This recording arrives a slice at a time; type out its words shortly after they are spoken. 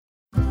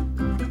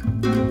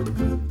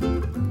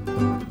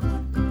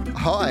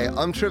Hi,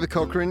 I'm Trevor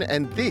Cochrane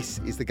and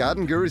this is the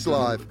Garden Gurus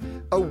Live,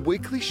 a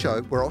weekly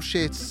show where I'll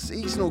share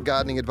seasonal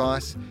gardening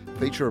advice,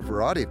 feature a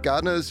variety of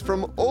gardeners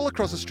from all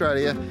across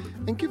Australia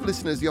and give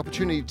listeners the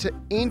opportunity to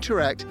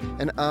interact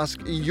and ask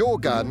your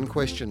garden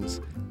questions.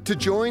 To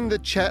join the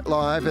chat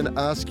live and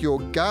ask your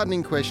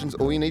gardening questions,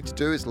 all you need to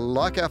do is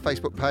like our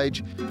Facebook page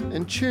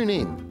and tune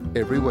in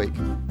every week.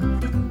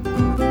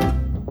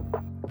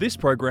 This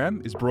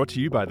program is brought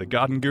to you by the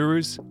Garden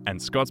Gurus and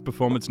Scott's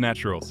Performance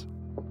Naturals.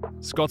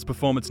 Scott's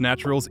Performance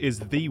Naturals is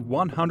the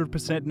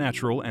 100%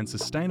 natural and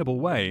sustainable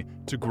way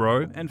to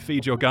grow and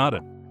feed your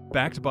garden.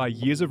 Backed by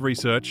years of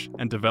research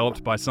and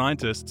developed by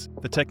scientists,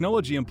 the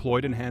technology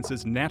employed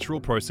enhances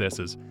natural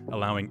processes,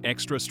 allowing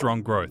extra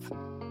strong growth.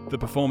 The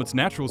Performance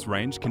Naturals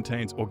range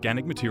contains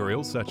organic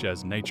materials such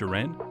as nature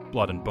wren,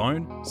 blood and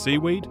bone,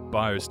 seaweed,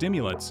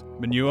 biostimulants,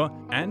 manure,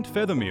 and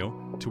feather meal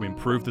to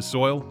improve the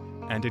soil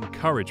and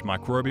encourage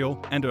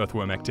microbial and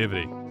earthworm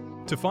activity.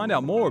 To find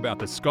out more about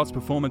the Scott's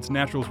Performance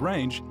Naturals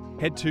range,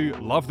 head to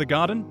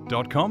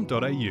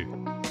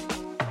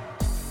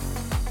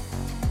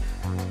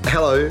lovethegarden.com.au.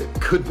 Hello,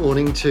 good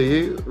morning to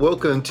you.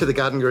 Welcome to the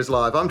Garden Gurus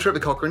Live. I'm Trevor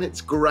Cochrane.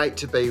 It's great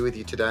to be with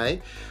you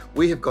today.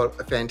 We have got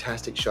a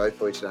fantastic show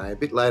for you today. A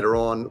bit later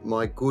on,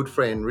 my good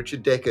friend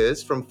Richard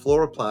Deckers from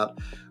Floraplant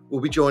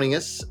will be joining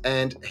us,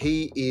 and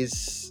he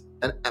is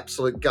an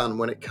absolute gun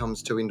when it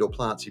comes to indoor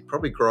plants. He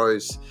probably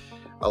grows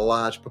a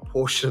large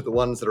proportion of the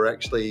ones that are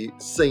actually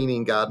seen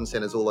in garden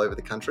centres all over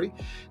the country.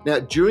 Now,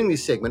 during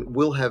this segment,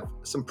 we'll have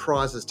some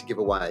prizes to give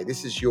away.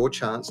 This is your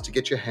chance to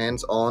get your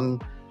hands on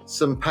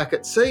some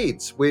packet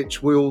seeds,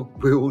 which we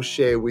will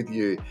share with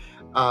you.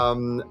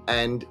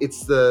 And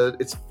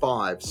it's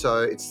five.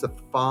 So it's the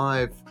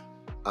five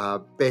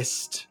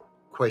best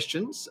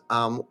questions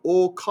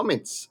or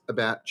comments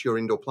about your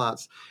indoor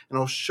plants. And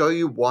I'll show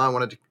you why I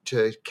wanted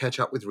to catch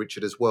up with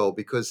Richard as well,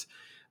 because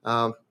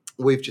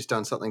we've just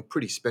done something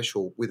pretty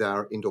special with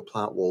our indoor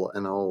plant wall,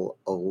 and I'll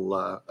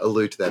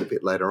allude to that a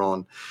bit later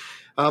on.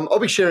 I'll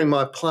be sharing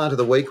my plant of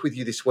the week with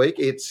you this week.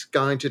 It's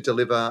going to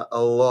deliver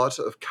a lot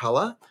of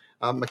colour.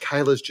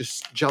 Michaela's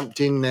just jumped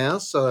in now,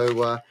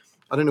 so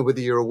I don't know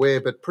whether you're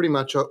aware, but pretty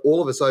much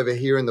all of us over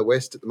here in the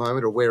West at the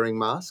moment are wearing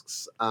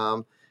masks,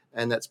 and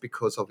that's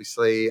because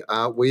obviously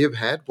we have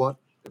had what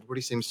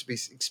everybody seems to be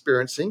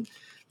experiencing,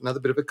 another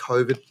bit of a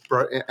COVID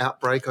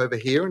outbreak over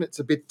here, and it's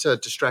a bit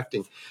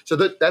distracting. So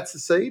that's the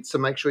seed. So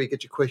make sure you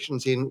get your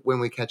questions in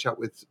when we catch up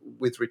with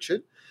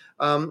Richard.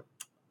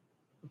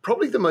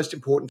 Probably the most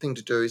important thing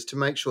to do is to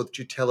make sure that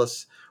you tell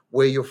us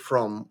where you're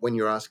from when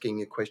you're asking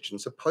your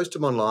questions. So post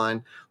them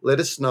online. Let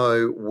us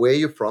know where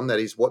you're from,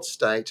 that is what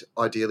state,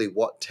 ideally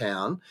what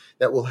town.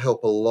 That will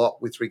help a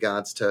lot with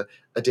regards to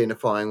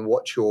identifying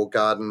what your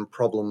garden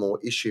problem or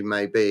issue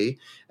may be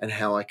and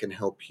how I can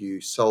help you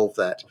solve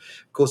that.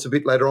 Of course, a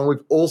bit later on,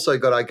 we've also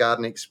got our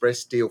Garden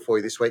Express deal for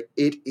you this week.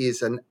 It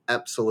is an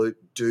absolute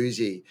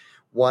doozy.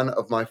 One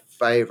of my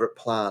favourite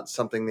plants,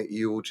 something that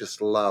you will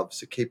just love.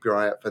 So keep your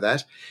eye out for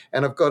that.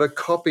 And I've got a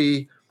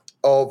copy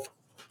of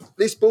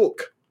this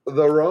book,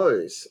 The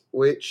Rose,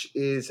 which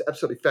is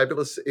absolutely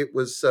fabulous. It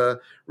was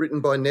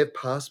written by Nev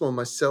Passmore,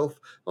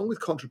 myself, along with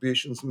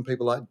contributions from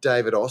people like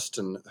David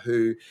Austin,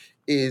 who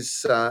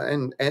is,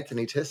 and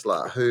Anthony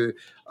Tesla, who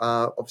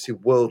are obviously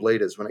world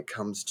leaders when it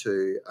comes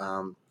to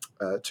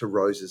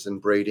roses and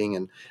breeding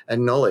and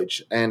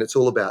knowledge. And it's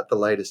all about the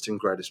latest and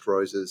greatest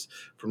roses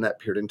from that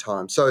period in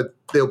time. So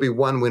there'll be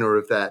one winner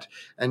of that.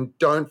 And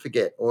don't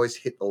forget, always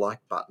hit the like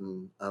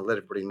button. Let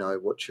everybody know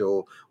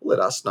let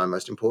us know,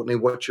 most importantly,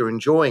 what you're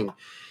enjoying.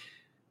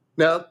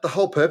 Now, the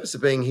whole purpose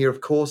of being here,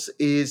 of course,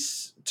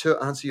 is to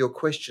answer your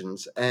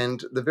questions.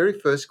 And the very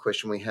first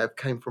question we have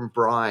came from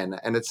Brian,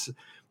 and it's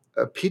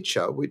a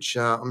picture which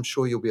I'm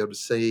sure you'll be able to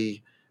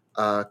see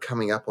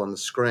coming up on the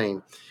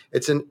screen.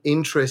 It's an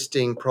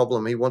interesting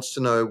problem. He wants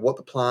to know what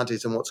the plant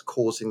is and what's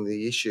causing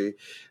the issue.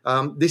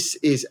 This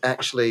is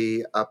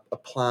actually a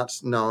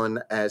plant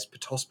known as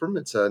Pittosporum.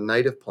 It's a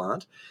native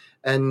plant.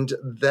 And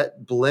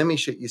that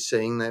blemish that you're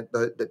seeing,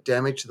 that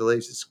damage to the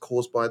leaves, is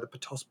caused by the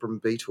Pittosporum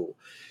beetle.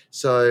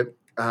 So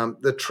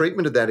the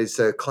treatment of that is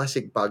a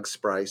classic bug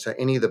spray. So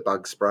any of the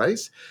bug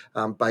sprays,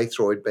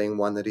 Baythroid being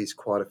one that is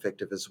quite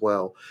effective as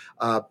well.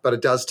 But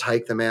it does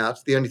take them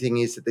out. The only thing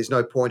is that there's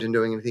no point in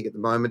doing anything at the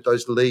moment.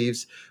 Those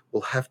leaves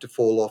will have to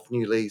fall off.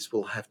 New leaves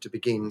will have to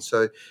begin.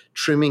 So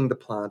trimming the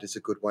plant is a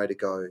good way to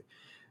go.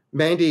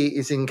 Mandy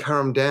is in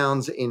Currum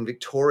Downs in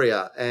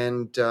Victoria,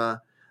 and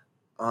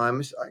I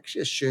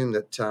actually assume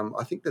that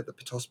I think that the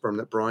Pittosporum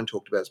that Brian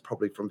talked about is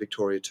probably from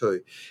Victoria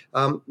too.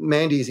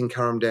 Mandy is in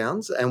Currum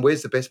Downs, and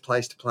where's the best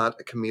place to plant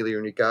a camellia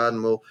in your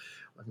garden? Well,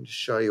 I can just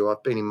show you.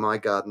 I've been in my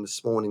garden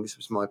this morning. This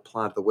was my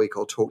plant of the week.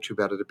 I'll talk to you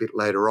about it a bit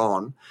later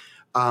on.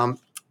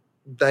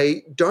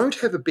 They don't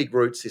have a big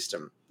root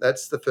system.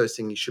 That's the first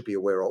thing you should be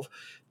aware of.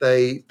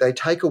 They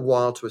take a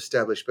while to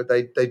establish, but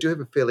they do have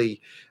a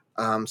fairly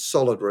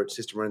solid root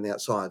system around the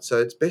outside. So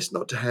it's best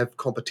not to have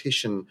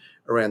competition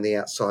around the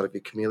outside of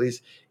your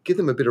camellias. Give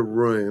them a bit of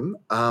room.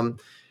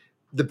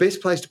 The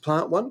best place to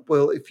plant one,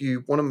 well, if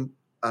you want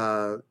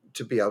them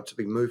to be able to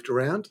be moved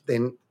around,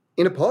 then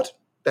In a pot,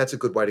 that's a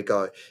good way to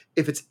go.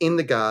 If it's in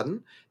the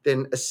garden,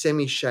 then a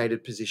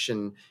semi-shaded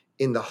position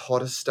in the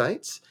hotter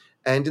states,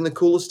 and in the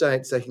cooler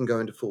states, they can go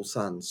into full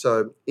sun.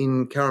 So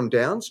in Carrum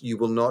Downs, you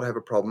will not have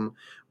a problem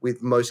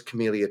with most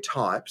camellia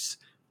types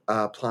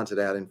planted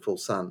out in full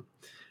sun.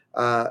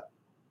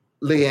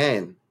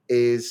 Leanne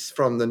is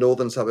from the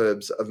northern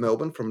suburbs of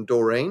Melbourne, from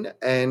Doreen,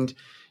 and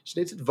she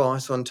needs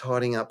advice on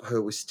tidying up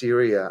her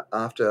wisteria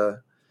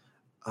after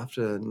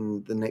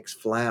the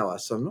next flower.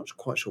 So I'm not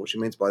quite sure what she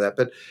means by that,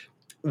 but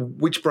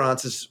which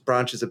branches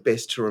are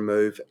best to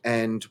remove,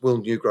 and will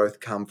new growth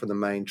come from the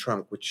main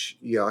trunk, which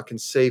I can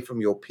see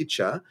from your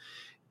picture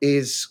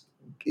is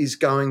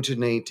going to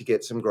need to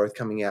get some growth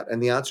coming out.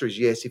 And the answer is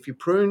yes. If you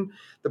prune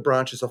the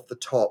branches off the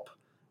top,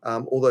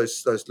 all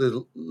those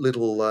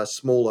little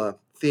smaller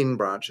thin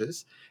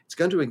branches, it's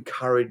going to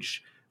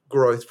encourage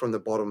growth from the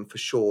bottom for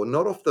sure.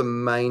 Not off the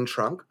main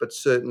trunk, but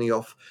certainly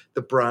off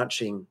the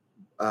branching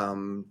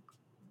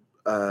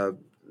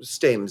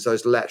stems,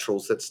 those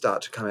laterals that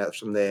start to come out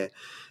from there.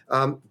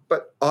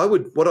 But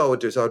what I would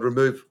do is I'd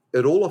remove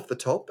it all off the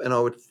top and I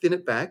would thin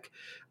it back.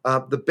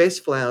 The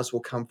best flowers will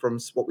come from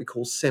what we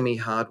call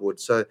semi-hardwood.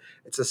 So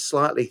it's a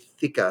slightly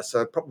thicker,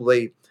 so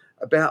probably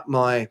about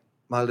my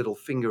little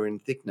finger in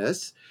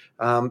thickness.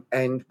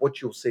 And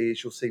what you'll see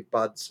is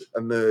buds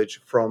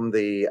emerge from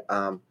the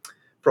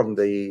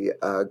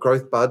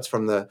growth buds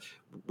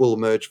will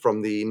emerge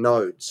from the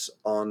nodes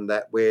on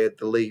that, where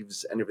the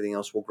leaves and everything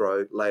else will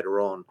grow later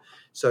on.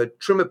 So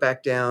trim it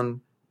back down,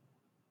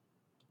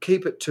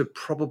 keep it to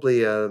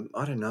probably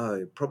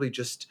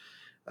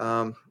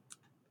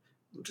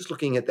just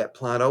looking at that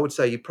plant, I would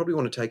say you probably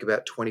want to take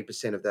about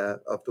 20% of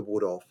the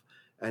wood off,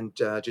 and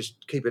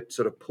just keep it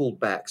sort of pulled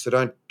back.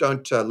 So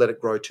don't let it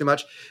grow too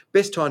much.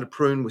 Best time to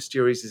prune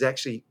wisterias is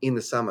actually in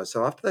the summer.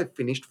 So after they've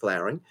finished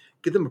flowering,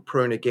 give them a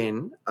prune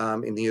again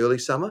in the early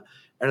summer,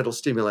 and it'll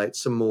stimulate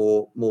some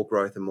more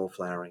growth and more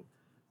flowering.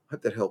 I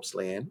hope that helps,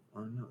 Leanne.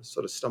 I know I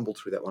sort of stumbled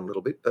through that one a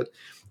little bit. But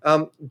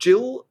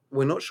Jill,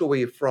 we're not sure where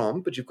you're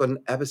from, but you've got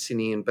an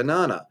Abyssinian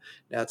banana.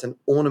 Now, it's an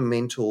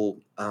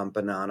ornamental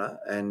banana,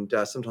 and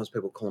sometimes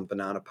people call them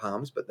banana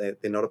palms, but they're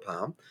not a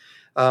palm.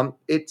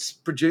 It's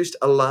produced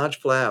a large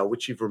flower,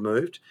 which you've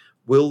removed.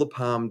 Will the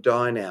palm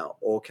die now,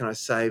 or can I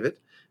save it?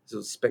 It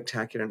was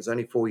spectacular, and it's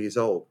only 4 years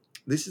old.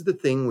 This is the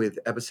thing with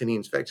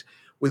Abyssinians, in fact,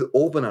 with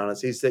all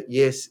bananas, is that,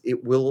 yes,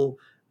 it will...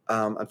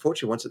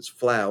 unfortunately, once it's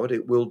flowered,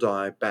 it will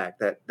die back.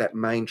 That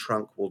main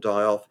trunk will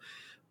die off,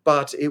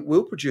 but it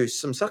will produce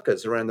some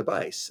suckers around the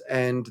base,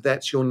 and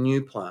that's your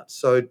new plant.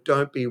 So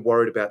don't be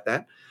worried about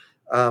that.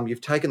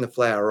 You've taken the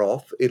flower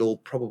off. It'll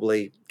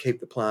probably keep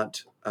the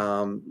plant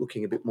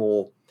looking a bit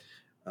more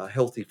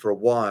healthy for a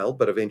while,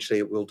 but eventually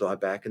it will die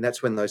back, and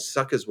that's when those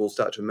suckers will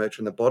start to emerge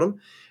from the bottom.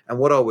 And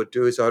what I would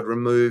do is I'd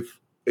remove,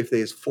 if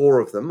there's 4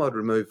 of them, I'd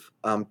remove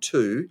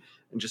 2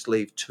 and just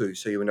leave 2,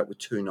 so you end up with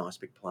 2 nice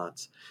big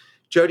plants.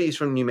 Jody is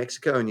from New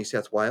Mexico and New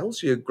South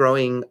Wales. You're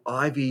growing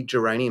ivy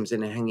geraniums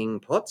in hanging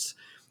pots.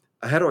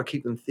 How do I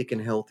keep them thick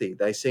and healthy?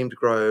 They seem to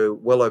grow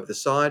well over the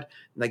side,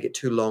 and they get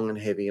too long and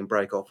heavy and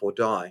break off or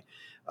die.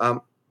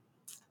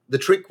 The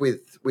trick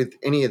with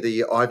any of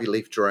the ivy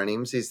leaf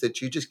geraniums is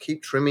that you just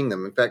keep trimming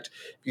them. In fact,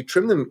 if you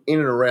trim them in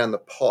and around the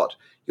pot,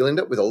 you'll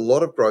end up with a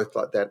lot of growth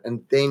like that,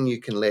 and then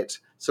you can let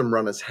some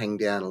runners hang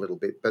down a little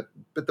bit. But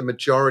the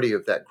majority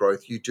of that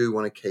growth you do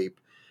want to keep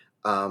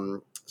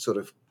sort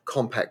of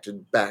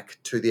compacted back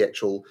to the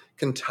actual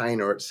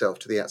container itself,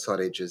 to the outside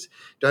edges.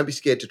 Don't be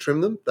scared to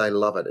trim them. They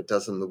love it. It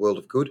does them the world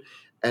of good.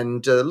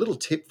 And a little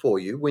tip for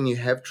you, when you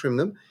have trimmed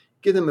them,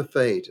 give them a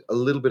feed. A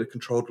little bit of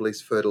controlled release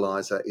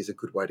fertilizer is a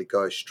good way to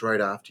go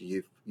straight after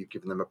you've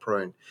given them a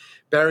prune.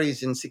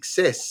 Barry's in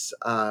Success,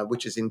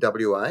 which is in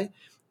WA,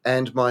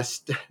 and my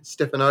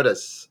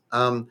Stephanotis.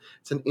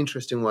 It's an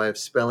interesting way of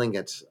spelling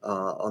it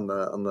on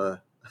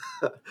the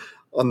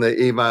on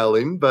the email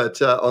in,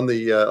 but on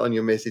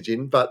your message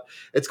in. But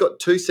it's got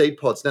 2 seed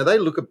pods. Now, they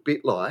look a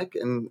bit like,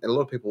 and a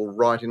lot of people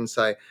write in and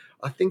say,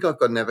 I think I've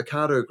got an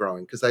avocado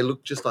growing, because they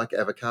look just like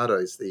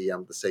avocados,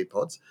 the seed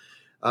pods.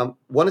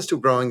 One is still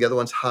growing. The other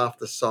one's half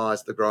the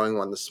size of the growing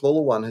one. The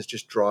smaller one has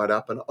just dried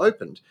up and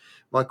opened.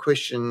 My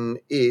question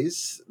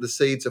is, the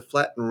seeds are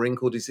flat and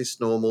wrinkled. Is this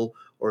normal,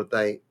 or are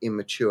they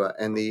immature?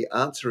 And the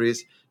answer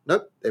is,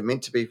 nope, they're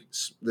meant to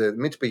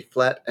be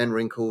flat and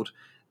wrinkled.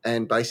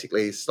 And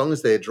basically, as long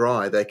as they're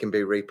dry, they can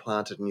be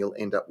replanted and you'll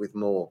end up with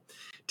more.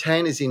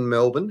 Tan is in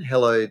Melbourne.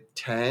 Hello,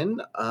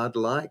 Tan. I'd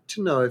like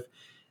to know if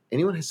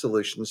anyone has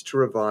solutions to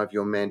revive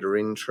your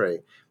mandarin tree.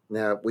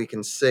 Now, we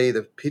can see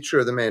the picture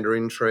of the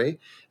mandarin tree.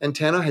 And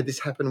Tan, I had this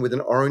happen with an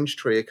orange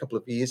tree a couple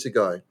of years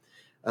ago.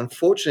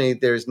 Unfortunately,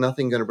 there is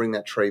nothing going to bring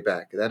that tree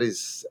back. That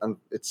is,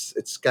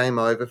 it's game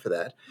over for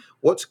that.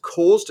 What's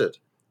caused it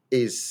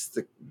is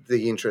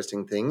the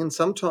interesting thing, and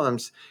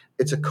sometimes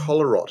it's a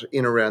collar rot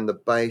in around the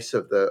base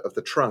of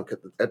the trunk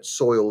at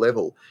soil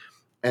level,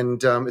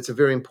 and it's a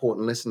very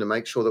important lesson to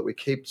make sure that we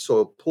keep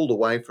soil pulled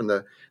away from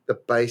the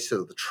base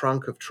of the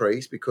trunk of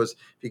trees, because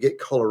if you get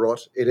collar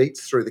rot, it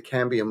eats through the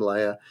cambium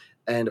layer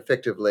and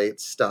effectively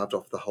it's starved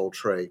off the whole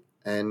tree.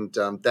 And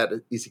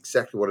that is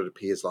exactly what it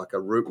appears like, a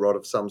root rot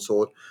of some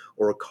sort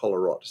or a collar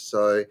rot.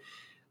 So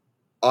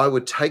I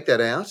would take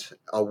that out.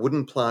 I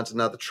wouldn't plant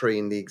another tree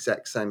in the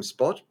exact same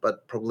spot,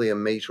 but probably a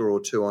metre or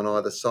two on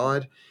either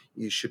side.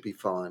 You should be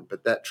fine.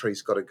 But that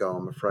tree's got to go,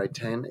 I'm afraid,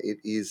 Tan. It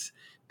is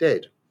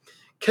dead.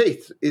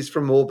 Keith is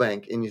from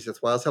Moorebank in New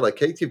South Wales. Hello,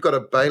 Keith. You've got a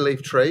bay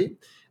leaf tree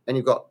and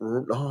you've got,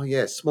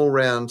 small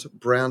round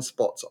brown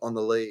spots on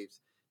the leaves.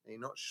 And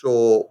you're not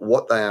sure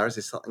what they are. Is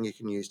there something you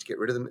can use to get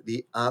rid of them?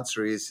 The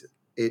answer is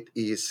it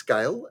is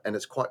scale, and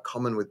it's quite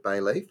common with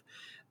bay leaf.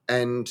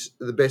 And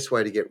the best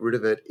way to get rid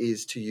of it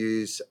is to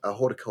use a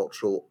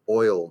horticultural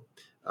oil.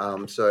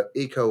 So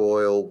eco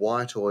oil,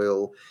 white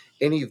oil,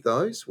 any of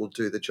those will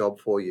do the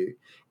job for you.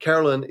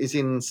 Carolyn is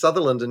in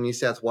Sutherland in New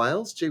South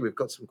Wales. Gee, we've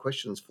got some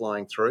questions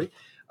flying through.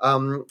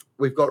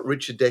 We've got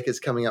Richard Deckers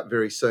coming up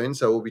very soon,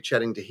 so we'll be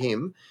chatting to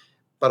him.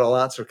 But I'll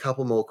answer a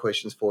couple more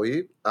questions for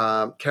you.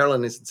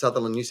 Carolyn is in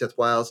Sutherland, New South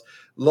Wales.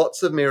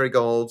 Lots of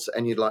marigolds,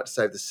 and you'd like to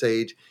save the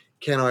seed.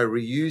 Can I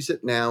reuse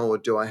it now, or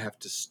do I have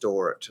to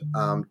store it?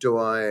 Do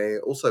I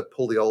also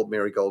pull the old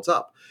marigolds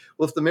up?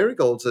 Well, if the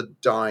marigolds are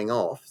dying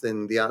off,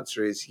 then the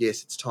answer is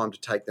yes, it's time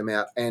to take them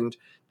out. And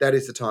that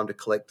is the time to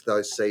collect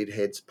those seed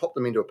heads, pop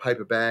them into a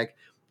paper bag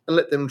and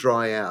let them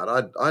dry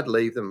out. I'd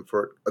leave them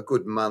for a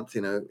good month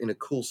in a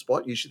cool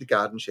spot. Usually the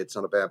garden shed's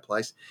not a bad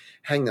place.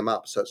 Hang them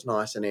up so it's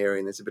nice and airy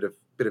and there's a bit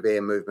of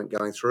air movement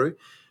going through.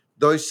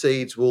 Those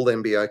seeds will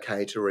then be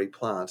okay to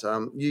replant.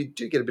 You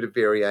do get a bit of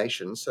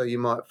variation, so you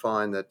might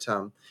find that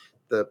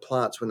the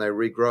plants, when they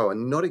regrow, are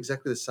not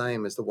exactly the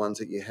same as the ones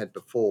that you had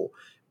before.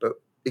 But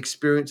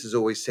experience has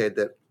always said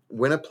that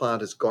when a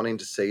plant has gone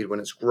into seed, when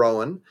it's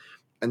grown,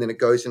 and then it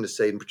goes into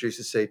seed and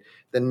produces seed,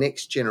 the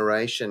next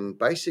generation,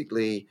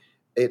 basically,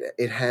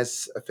 it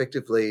has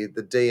effectively,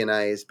 the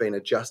DNA has been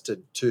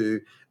adjusted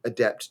to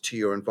adapt to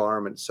your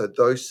environment. So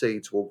those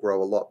seeds will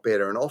grow a lot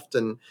better. And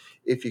often,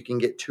 if you can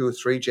get 2 or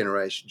 3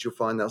 generations, you'll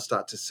find they'll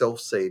start to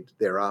self-seed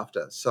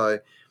thereafter. So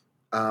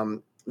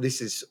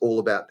this is all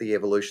about the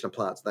evolution of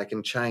plants. They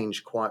can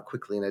change quite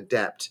quickly and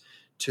adapt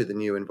to the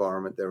new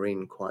environment they're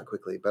in quite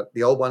quickly. But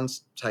the old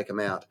ones, take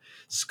them out.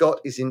 Scott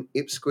is in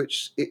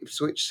Ipswich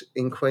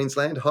in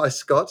Queensland. Hi,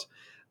 Scott.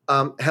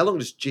 How long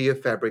does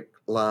geofabric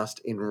last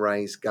in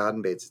raised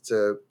garden beds? It's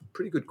a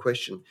pretty good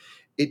question.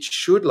 It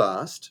should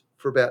last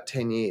for about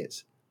 10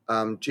 years.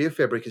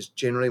 Geofabric is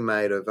generally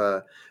made of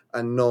a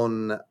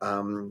non-organic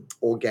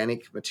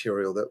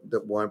material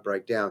that won't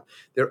break down.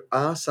 There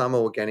are some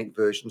organic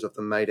versions of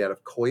them made out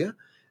of coir,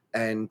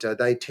 and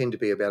they tend to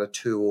be about a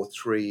 2 or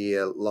 3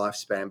 year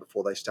lifespan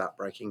before they start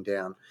breaking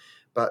down.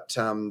 But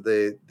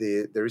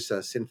there is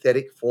a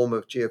synthetic form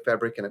of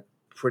geofabric, and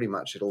pretty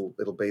much it'll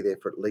be there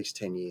for at least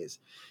 10 years.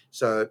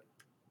 So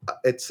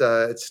it's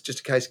just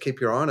a case, keep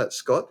your eye on it,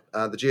 Scott.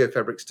 The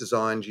geofabric's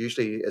designed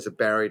usually as a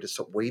barrier to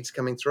stop weeds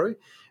coming through.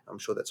 I'm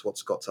sure that's what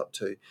Scott's up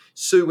to.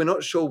 Sue, we're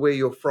not sure where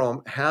you're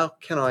from. How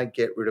can I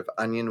get rid of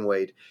onion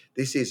weed?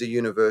 This is a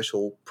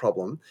universal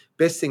problem.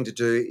 Best thing to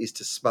do is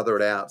to smother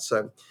it out.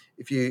 So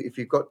if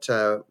you've got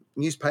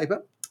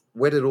newspaper,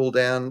 wet it all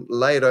down,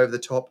 lay it over the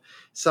top.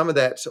 Some of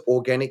that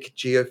organic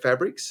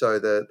geofabric, so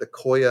the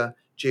coir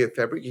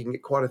geofabric, you can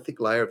get quite a thick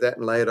layer of that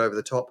and lay it over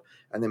the top,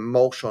 and then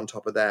mulch on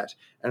top of that,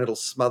 and it'll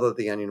smother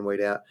the onion weed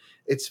out.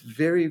 It's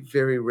very,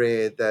 very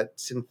rare that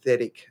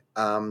synthetic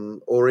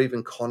or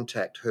even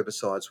contact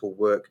herbicides will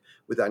work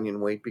with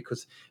onion weed,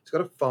 because it's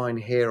got a fine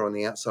hair on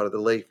the outside of the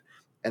leaf,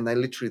 and they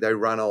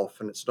run off,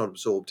 and it's not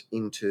absorbed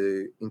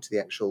into the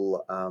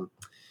actual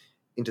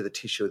into the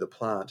tissue of the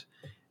plant.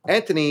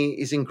 Anthony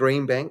is in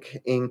Greenbank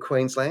in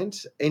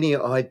Queensland. Any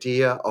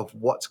idea of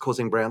what's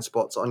causing brown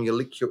spots on your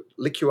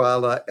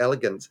Licuala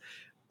elegans?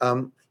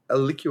 A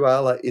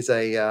Licuala is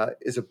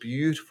a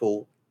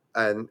beautiful,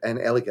 and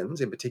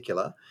elegans in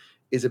particular,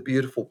 is a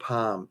beautiful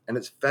palm, and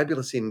it's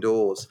fabulous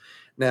indoors.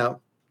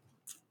 Now,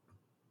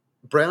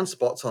 brown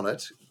spots on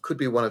it could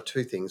be one of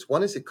two things.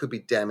 One is it could be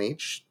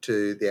damage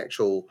to the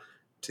actual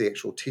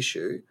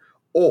tissue,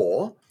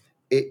 or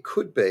it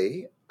could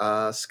be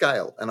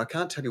scale. And I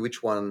can't tell you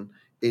which one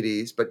it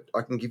is, but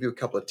I can give you a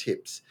couple of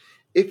tips.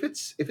 If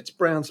it's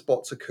brown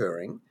spots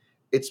occurring,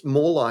 it's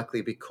more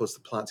likely because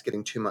the plant's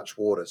getting too much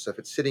water. So if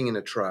it's sitting in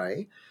a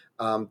tray,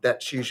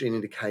 that's usually an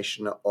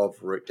indication of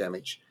root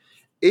damage.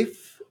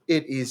 If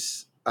it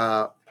is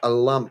a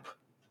lump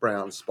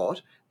brown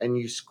spot and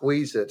you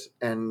squeeze it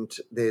and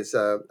there's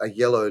a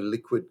yellow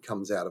liquid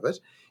comes out of it,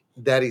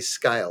 that is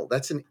scale.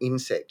 That's an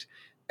insect.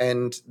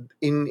 And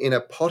in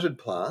a potted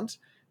plant,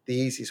 the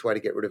easiest way to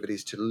get rid of it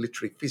is to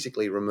literally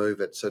physically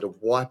remove it, so to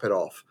wipe it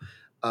off.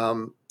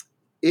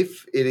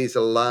 If it is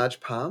a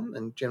large palm,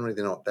 and generally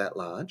they're not that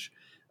large,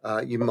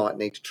 you might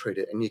need to treat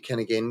it. And you can,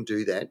 again,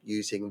 do that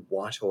using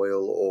white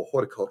oil or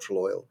horticultural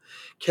oil.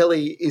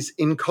 Kelly is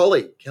in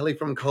Collie. Kelly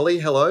from Collie,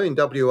 hello, in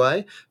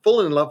WA.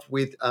 Fallen in love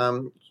with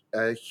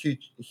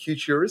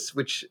Heucheras,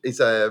 which is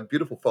a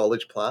beautiful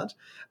foliage plant.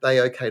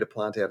 They're okay to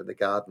plant out in the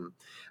garden.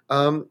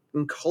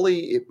 In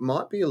Collie, it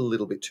might be a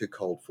little bit too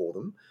cold for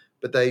them,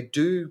 but they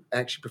do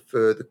actually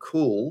prefer the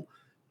cool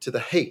to the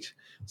heat.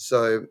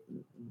 So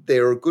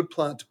they're a good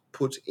plant to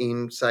put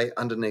in, say,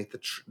 underneath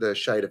the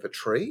shade of a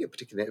tree, a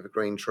particular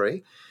evergreen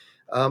tree.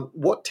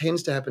 What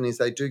tends to happen is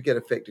they do get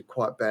affected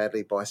quite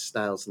badly by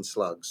snails and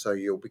slugs. So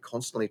you'll be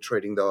constantly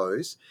treating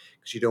those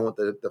because you don't want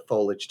the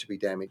foliage to be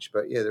damaged.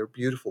 But yeah, they're a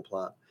beautiful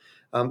plant.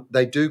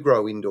 They do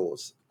grow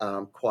indoors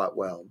quite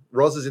well.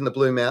 Roz is in the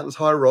Blue Mountains.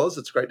 Hi, Roz.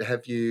 It's great to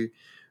have you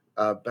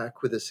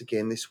back with us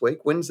again this week.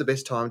 When's the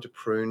best time to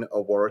prune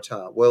a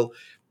waratah? Well,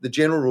 the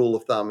general rule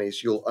of thumb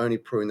is you'll only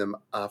prune them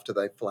after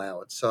they've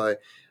flowered. So,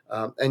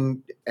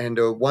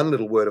 one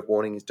little word of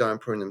warning is don't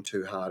prune them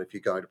too hard if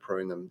you're going to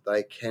prune them.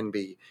 They can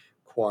be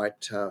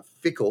quite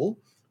fickle.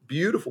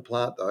 Beautiful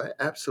plant though,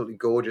 absolutely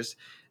gorgeous,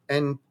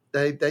 and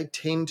they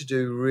tend to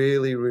do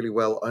really, really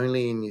well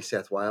only in New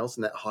South Wales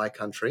and that high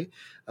country.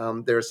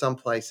 There are some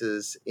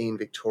places in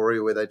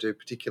Victoria where they do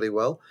particularly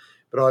well,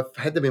 but I've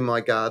had them in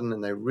my garden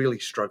and they really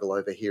struggle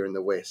over here in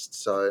the west.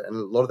 So, and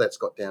a lot of that's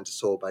got down to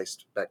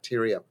soil-based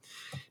bacteria.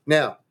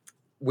 Now,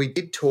 we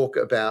did talk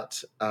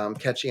about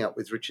catching up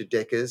with Richard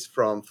Deckers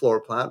from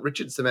Floroplant.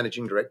 Richard's the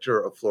managing director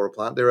of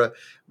Floroplant. They're a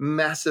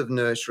massive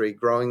nursery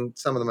growing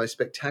some of the most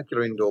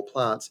spectacular indoor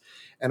plants.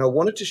 And I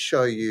wanted to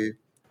show you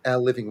our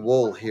living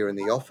wall here in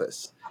the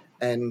office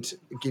and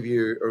give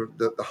you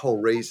the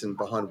whole reason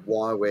behind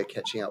why we're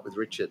catching up with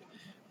Richard,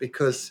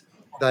 because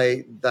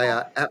they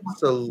are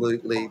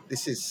absolutely,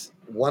 this is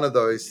one of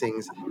those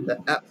things, they're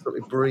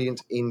absolutely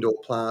brilliant indoor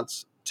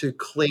plants to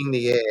clean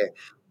the air,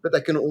 but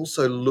they can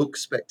also look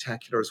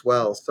spectacular as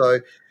well. So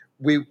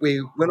we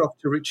went off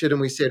to Richard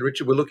and we said,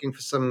 Richard, we're looking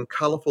for some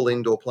colourful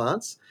indoor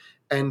plants.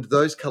 And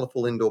those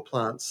colourful indoor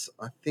plants,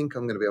 I think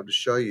I'm going to be able to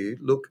show you,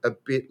 look a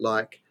bit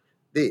like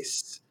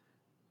this.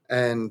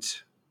 And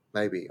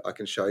maybe I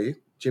can show you.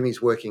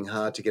 Jimmy's working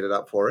hard to get it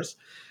up for us.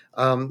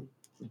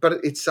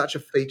 But it's such a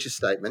feature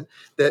statement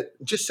that,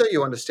 just so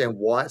you understand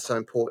why it's so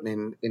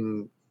important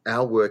in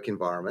our work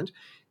environment,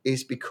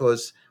 is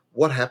because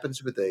what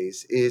happens with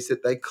these is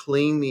that they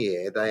clean the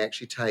air. They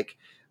actually take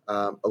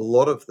a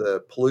lot of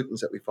the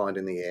pollutants that we find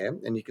in the air,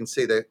 and you can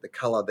see the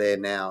colour there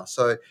now.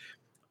 So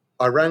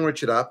I rang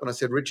Richard up and I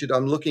said, Richard,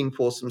 I'm looking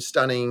for some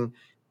stunning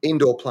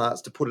indoor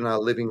plants to put in our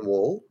living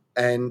wall,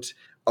 and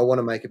I want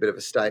to make a bit of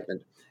a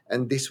statement.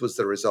 And this was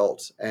the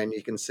result, and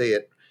you can see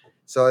it.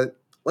 So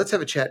let's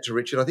have a chat to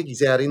Richard. I think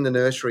he's out in the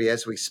nursery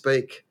as we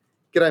speak.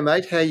 G'day,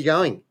 mate. How are you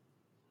going?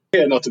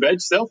 Yeah, not too bad.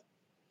 Yourself?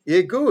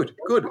 Yeah, good.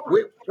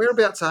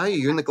 Whereabouts are you?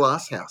 You're in the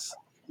glass house?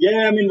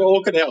 Yeah, I'm in the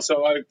orchid house,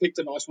 so I picked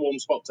a nice warm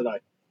spot today.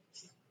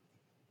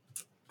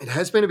 It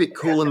has been a bit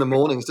cool in the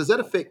mornings. Does that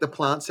affect the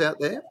plants out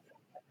there?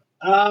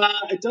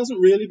 It doesn't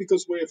really,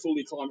 because we're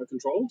fully climate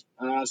controlled.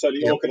 So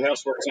the orchid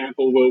house, for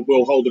example,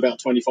 will hold about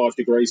 25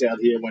 degrees out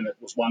here when it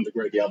was 1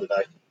 degree the other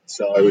day.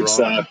 So it's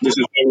this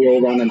is where we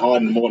all run and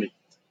hide in the morning.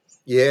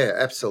 Yeah,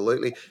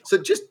 absolutely. So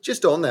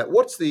just on that,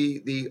 what's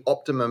the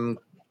optimum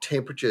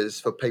temperatures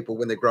for people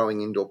when they're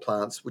growing indoor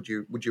plants? Would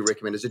you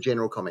recommend as a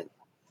general comment?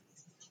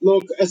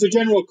 Look, as a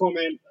general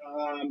comment,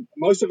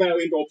 most of our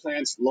indoor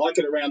plants like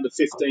it around the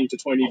 15 to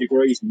 20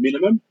 degrees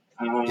minimum.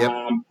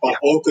 But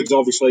orchids,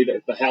 obviously,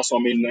 the house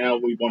I'm in now,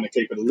 we want to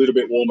keep it a little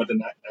bit warmer than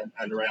that,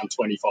 and around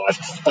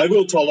 25. They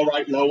will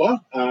tolerate lower.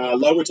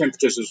 Lower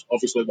temperatures is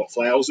obviously what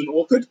flowers an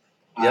orchid,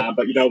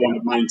 but you don't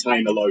want to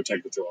maintain a low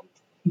temperature on it.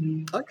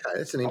 Okay,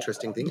 that's an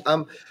interesting thing.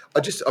 I've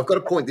got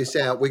to point this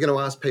out. We're going to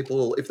ask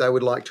people if they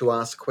would like to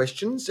ask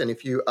questions, and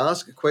if you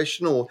ask a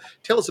question or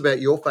tell us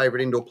about your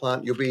favourite indoor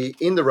plant, you'll be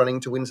in the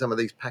running to win some of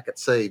these packet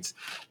seeds.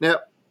 Now,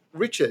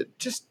 Richard,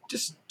 just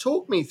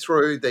talk me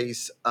through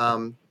these.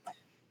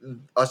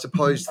 I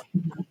suppose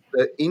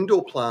the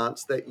indoor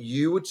plants that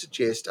you would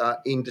suggest are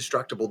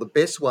indestructible, the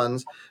best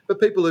ones for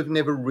people who've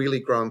never really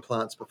grown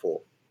plants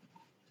before.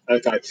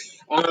 Okay.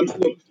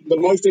 Look, the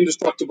most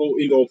indestructible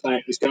indoor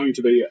plant is going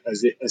to be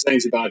a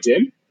Zanzibar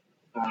gem.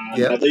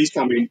 Now these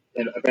come in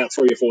about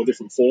 3 or 4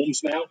 different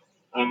forms now.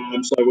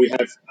 So we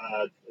have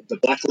the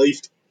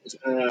black-leafed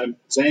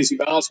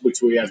Zanzibars,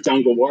 which we have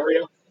Jungle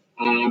Warrior.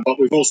 But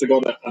we've also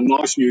got a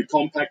nice new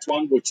compact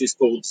one, which is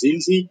called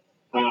Zinzi.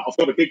 I've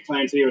got a big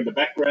plant here in the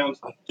background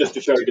just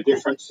to show you the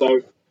difference.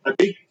 So a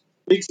big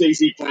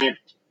ZZ plant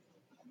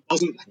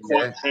doesn't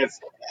quite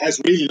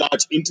has really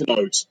large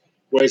internodes,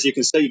 whereas you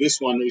can see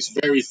this one is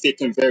very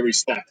thick and very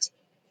stacked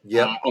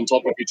on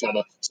top of each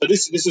other. So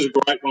this is a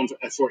great one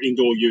for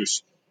indoor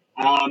use.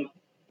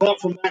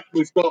 Apart from that,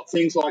 we've got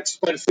things like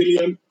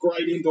Spadophilium,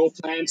 great indoor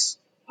plants.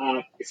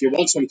 If you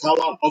want some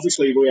colour,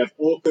 obviously we have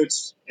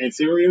orchids,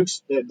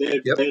 anthuriums. They're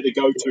the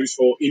go-tos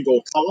for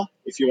indoor colour,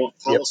 if you want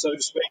colour, so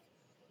to speak.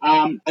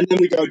 And then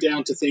we go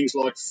down to things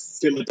like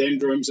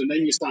philodendrons, and then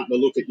you're starting to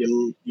look at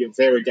your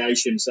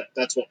variegations.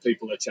 That's what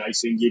people are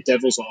chasing, your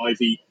devil's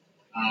ivy,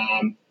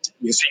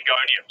 your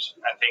syngoniums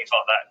and things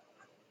like that.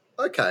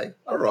 Okay,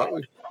 all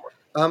right.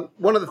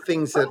 One of the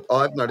things that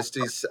I've noticed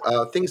is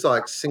things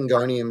like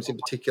syngoniums in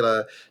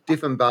particular,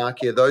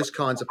 Dieffenbachia, those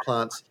kinds of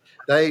plants,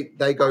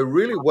 they go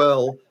really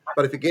well,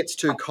 but if it gets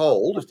too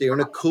cold, if they're in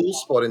a cool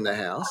spot in the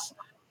house,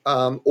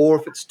 or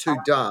if it's too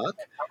dark,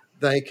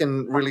 they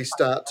can really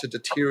start to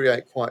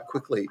deteriorate quite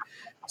quickly.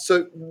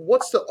 So,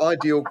 what's the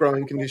ideal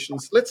growing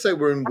conditions? Let's say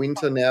we're in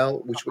winter now,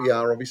 which we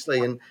are obviously,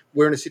 and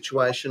we're in a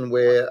situation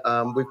where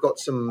we've got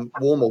some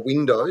warmer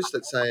windows,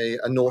 let's say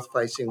a north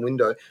facing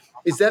window.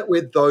 Is that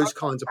where those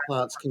kinds of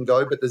plants can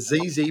go? But the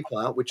ZZ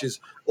plant, which is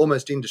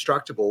almost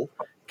indestructible,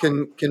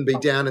 can be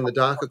down in the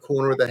darker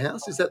corner of the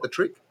house. Is that the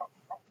trick?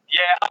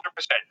 Yeah, 100%,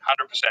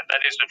 100%.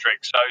 That is the trick.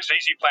 So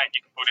ZZ plant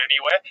you can put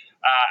anywhere,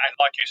 and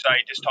like you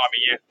say, this time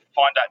of year,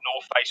 find that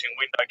north-facing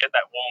window, get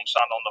that warm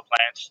sun on the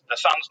plants. The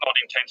sun's not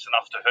intense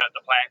enough to hurt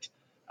the plant,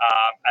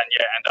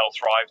 and they'll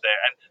thrive there.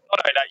 And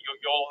not only that,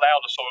 you'll allow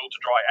the soil to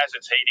dry as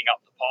it's heating up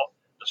the pot.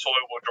 The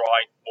soil will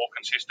dry more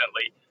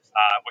consistently,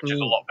 which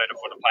is a lot better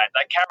for the plant.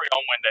 They carry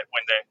on when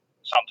they're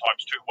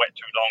sometimes too wet,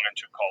 too long, and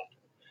too cold.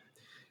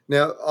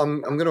 Now,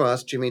 I'm going to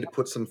ask Jimmy to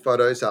put some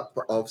photos up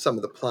of some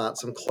of the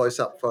plants, some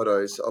close-up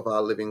photos of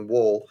our living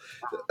wall.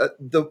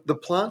 The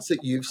plants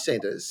that you've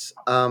sent us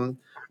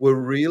were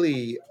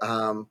really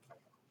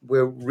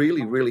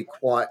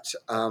quite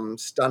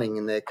stunning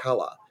in their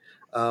colour.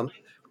 I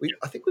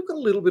think we've got a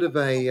little bit of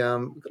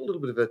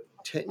a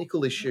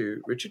technical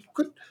issue, Richard.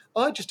 Could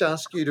I just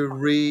ask you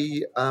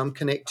to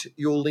connect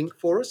your link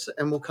for us,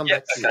 and we'll come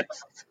back to you. Okay.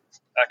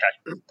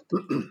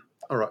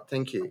 All right.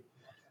 Thank you.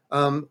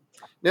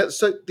 Now,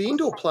 so the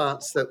indoor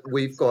plants that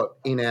we've got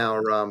in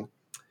our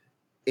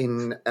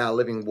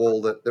living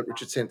wall that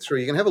Richard sent through,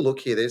 you can have a look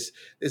here. There's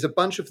a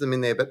bunch of them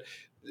in there, but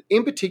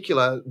in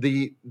particular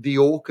the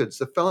orchids,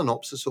 the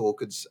Phalaenopsis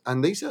orchids,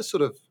 and these are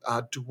sort of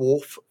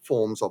dwarf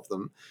forms of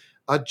them,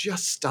 are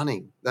just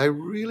stunning. They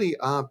really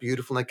are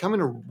beautiful. They come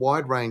in a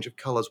wide range of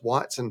colours,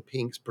 whites and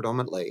pinks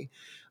predominantly.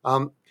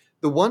 The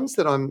ones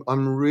that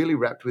I'm really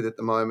wrapped with at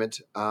the moment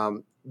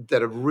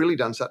that have really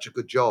done such a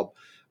good job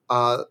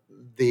are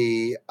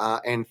the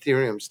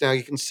anthuriums. Now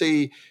you can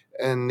see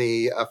in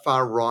the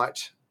far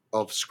right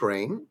of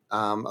screen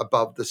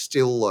above the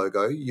still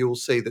logo, you'll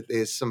see that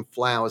there's some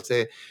flowers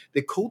there.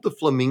 They're called the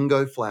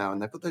flamingo flower,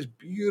 and they've got those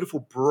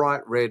beautiful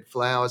bright red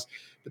flowers,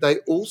 but they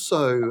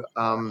also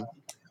come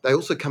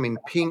in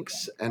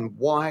pinks and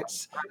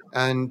whites,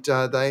 and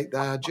they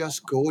are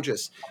just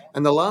gorgeous.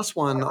 And the last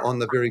one on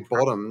the very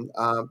bottom,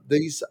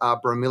 these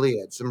are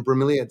bromeliads, and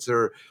bromeliads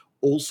are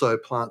also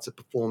plants that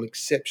perform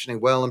exceptionally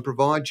well and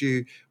provide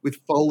you with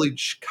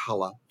foliage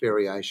colour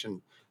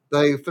variation.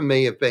 They, for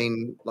me, have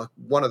been like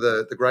one of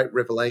the great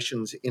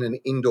revelations in an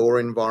indoor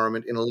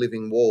environment in a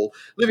living wall.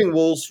 Living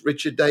walls,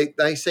 Richard,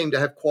 they seem to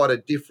have quite a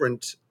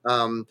different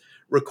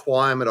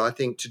requirement, I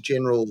think, to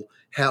general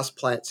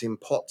houseplants in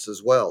pots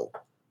as well.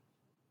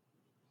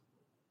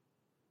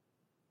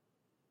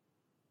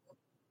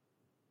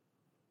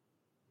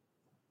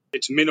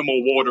 It's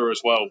minimal water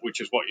as well,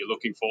 which is what you're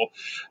looking for.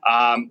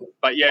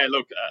 But yeah,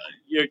 look,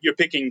 you're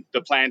picking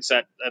the plants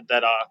that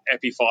are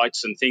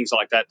epiphytes and things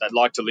like that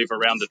like to live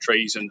around the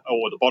trees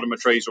or the bottom of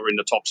trees or in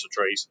the tops of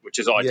trees, which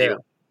is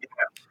ideal. Yeah.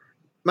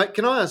 Mate,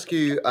 can I ask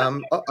you?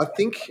 I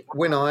think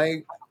when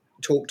I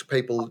talk to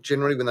people,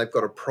 generally when they've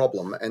got a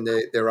problem and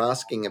they're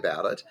asking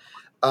about it,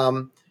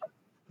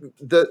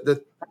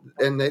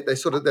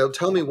 they'll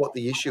tell me what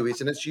the issue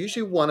is, and it's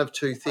usually one of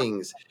two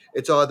things.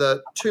 It's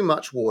either too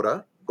much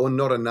water or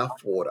not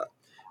enough water.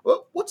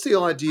 Well, what's the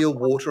ideal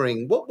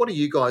watering? What do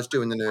you guys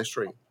do in the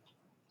nursery?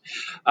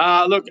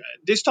 Look,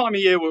 this time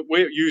of year,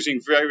 we're using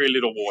very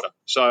little water.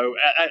 So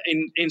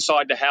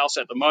inside the house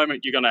at the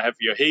moment, you're going to have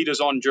your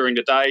heaters on during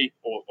the day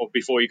or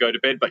before you go to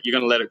bed, but you're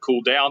going to let it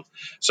cool down.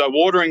 So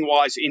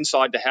watering-wise,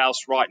 inside the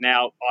house right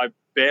now, I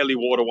barely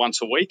water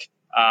once a week.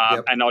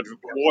 And I'd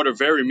water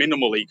very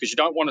minimally because you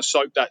don't want to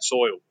soak that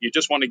soil. You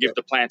just want to give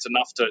the plants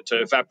enough to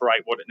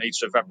evaporate what it needs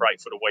to evaporate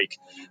for the week.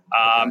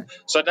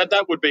 So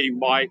that would be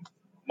my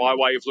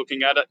way of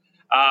looking at it.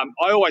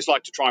 I always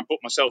like to try and put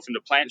myself in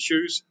the plant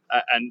shoes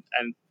and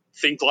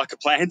think like a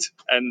plant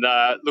and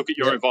look at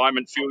your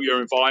environment, feel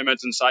your environment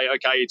and say,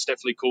 okay, it's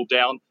definitely cooled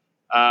down.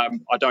 I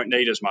don't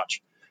need as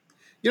much.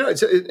 You know,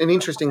 it's an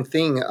interesting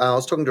thing. I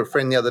was talking to a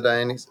friend the other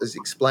day and he was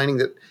explaining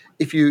that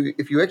if you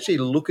actually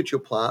look at your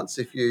plants,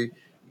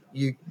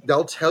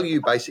 they'll tell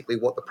you basically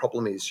what the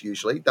problem is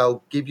usually.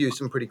 They'll give you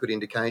some pretty good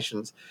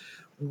indications.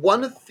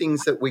 One of the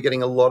things that we're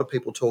getting a lot of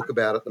people talk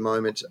about at the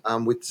moment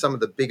with some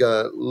of the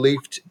bigger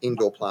leafed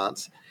indoor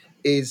plants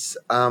is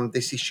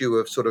this issue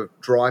of sort of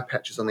dry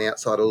patches on the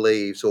outside of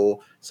leaves or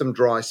some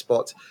dry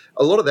spots.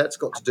 A lot of that's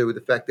got to do with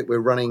the fact that we're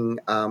running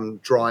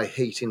dry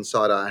heat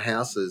inside our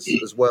houses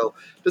as well.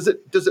 Does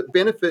it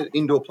benefit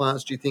indoor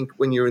plants, do you think,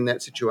 when you're in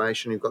that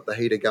situation, you've got the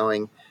heater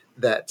going,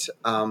 that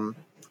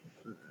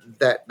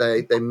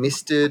they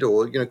misted,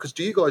 or, you know, because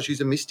do you guys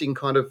use a misting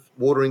kind of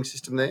watering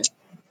system there?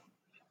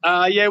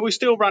 Yeah, we're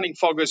still running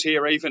foggers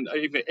here even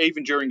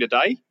during the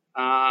day.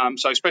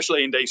 So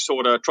especially in these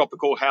sort of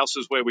tropical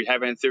houses where we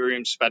have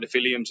anthuriums,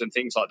 spadophiliums and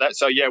things like that.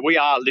 So yeah, we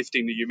are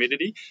lifting the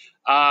humidity.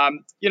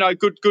 You know,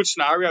 good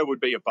scenario would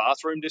be a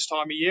bathroom this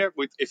time of year.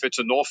 If it's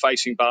a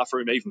north-facing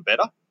bathroom, even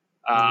better,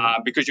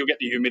 because you'll get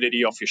the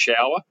humidity off your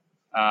shower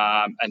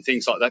and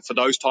things like that for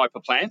those type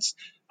of plants.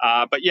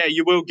 But yeah,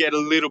 you will get a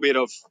little bit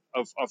of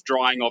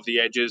drying of the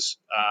edges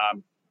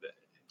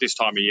this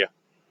time of year.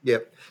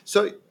 Yep.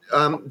 So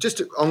I'm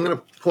going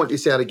to point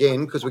this out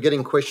again because we're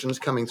getting questions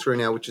coming through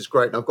now, which is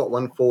great. And I've got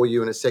one for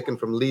you in a second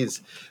from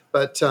Liz.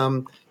 But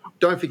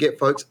don't forget,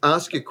 folks,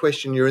 ask your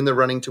question. You're in the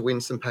running to win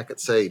some packet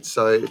seeds.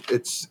 So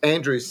it's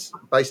Andrew's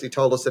basically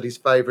told us that his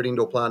favourite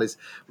indoor plant is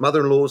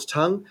mother-in-law's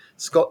tongue.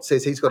 Scott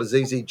says he's got a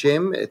ZZ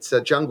gem. It's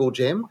a jungle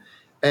gem.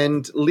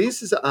 And Liz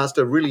has asked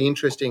a really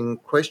interesting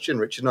question,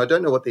 Richard, and I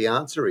don't know what the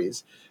answer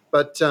is,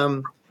 but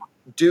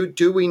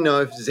do we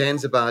know if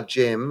Zanzibar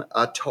gem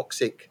are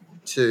toxic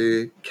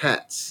to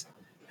cats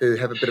who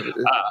have a bit of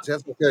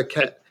sounds like a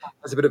cat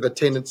has a bit of a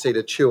tendency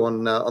to chew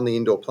on the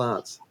indoor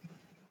plants?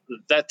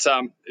 That's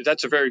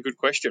a very good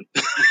question.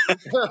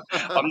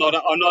 I'm not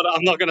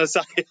going to say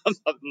I'm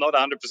not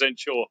 100%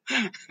 sure.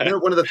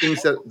 One of the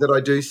things that I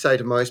do say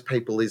to most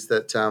people is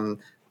that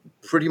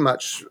pretty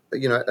much,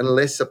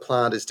 unless a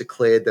plant is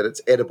declared that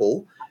it's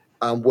edible,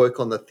 work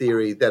on the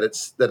theory that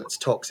it's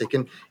toxic.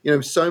 And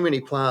so many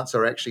plants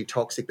are actually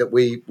toxic that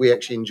we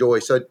actually enjoy.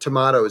 So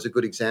tomato is a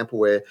good example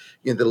where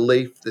the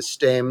leaf, the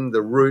stem,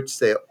 the roots,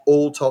 they're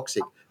all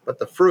toxic, but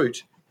the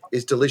fruit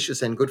is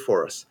delicious and good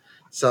for us.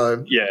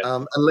 So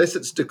unless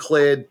it's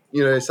declared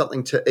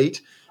something to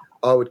eat,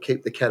 I would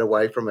keep the cat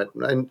away from it.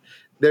 And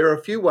there are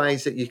a few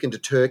ways that you can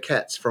deter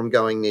cats from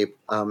going near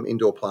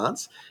indoor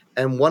plants.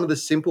 And one of the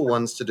simple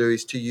ones to do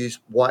is to use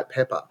white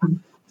pepper.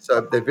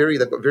 So they've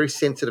got very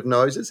sensitive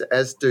noses,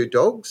 as do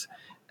dogs.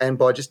 And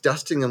by just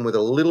dusting them with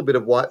a little bit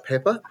of white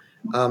pepper,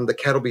 the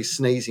cat will be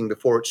sneezing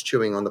before it's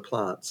chewing on the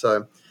plant.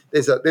 So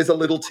there's a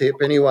little tip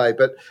anyway.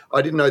 But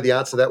I didn't know the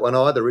answer to that one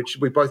either,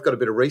 Richard. We've both got a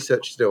bit of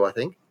research to do, I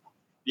think.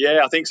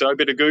 Yeah, I think so. A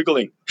bit of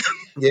Googling.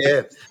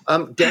 Yeah.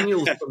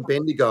 Daniel's from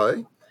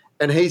Bendigo,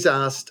 and he's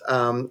asked,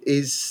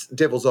 is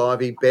devil's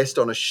ivy best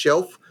on a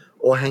shelf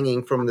or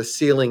hanging from the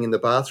ceiling in the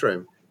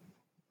bathroom?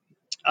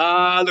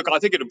 Look, I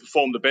think it'll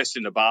perform the best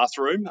in the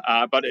bathroom,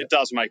 but it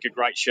does make a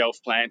great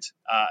shelf plant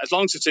as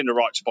long as it's in the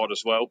right spot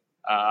as well.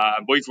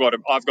 I've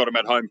got them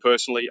at home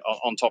personally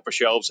on top of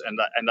shelves, and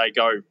they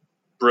go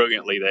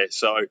brilliantly there.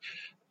 So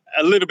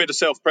a little bit of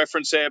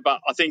self-preference there, but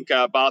I think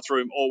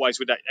bathroom always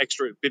with that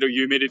extra bit of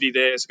humidity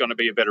there is going to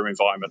be a better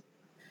environment.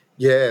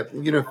 Yeah,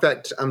 in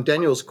fact,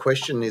 Daniel's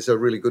question is a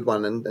really good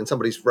one, and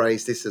somebody's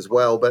raised this as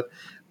well. But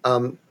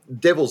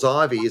devil's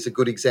ivy is a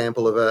good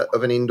example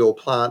of an indoor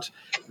plant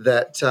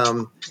that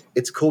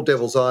it's called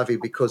devil's ivy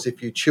because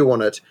if you chew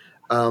on it,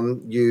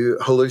 you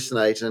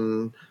hallucinate,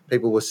 and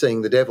people were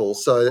seeing the devil.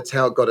 So that's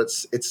how it got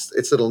its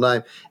little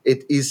name.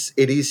 It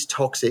is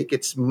toxic.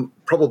 It's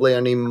probably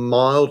only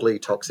mildly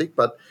toxic,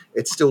 but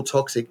it's still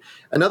toxic.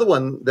 Another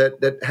one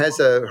that has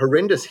a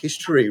horrendous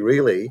history,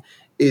 really,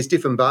 is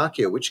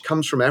Dieffenbachia, which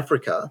comes from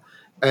Africa.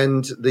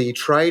 And the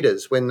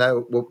traders, when they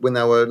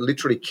were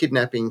literally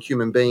kidnapping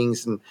human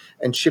beings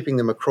and shipping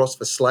them across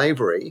for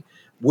slavery,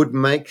 would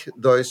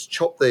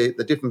chop the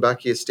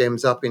Dieffenbachia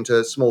stems up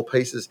into small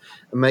pieces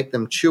and make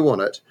them chew on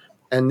it.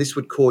 And this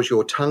would cause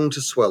your tongue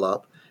to swell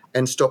up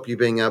and stop you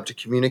being able to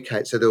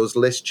communicate. So there was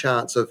less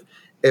chance of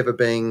ever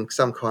being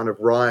some kind of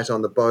riot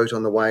on the boat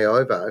on the way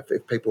over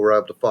if people were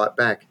able to fight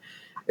back.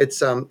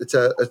 It's a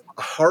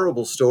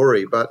horrible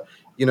story, but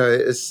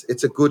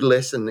it's a good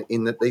lesson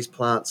in that these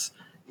plants,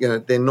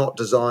 they're not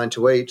designed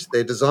to eat;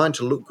 they're designed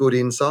to look good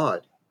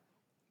inside.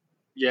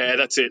 Yeah,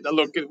 that's it.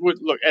 Look.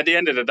 At the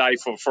end of the day,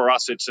 for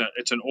us, it's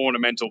an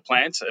ornamental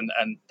plant,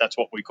 and that's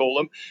what we call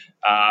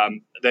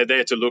them. They're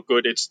there to look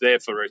good. It's there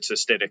for its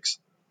aesthetics.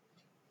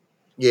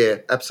 Yeah,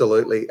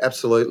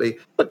 absolutely.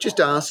 But just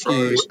to ask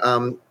you,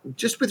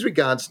 just with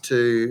regards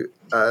to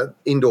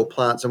indoor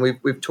plants, and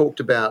we've talked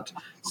about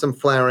some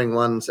flowering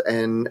ones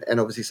and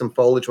obviously some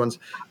foliage ones,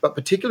 but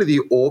particularly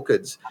the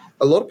orchids.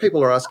 A lot of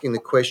people are asking the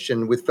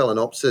question with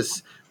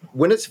Phalaenopsis,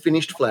 when it's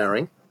finished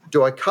flowering,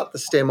 do I cut the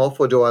stem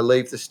off or do I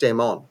leave the stem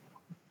on?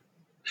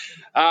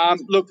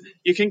 Look,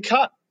 you can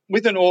cut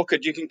with an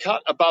orchid. You can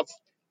cut above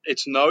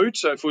its node.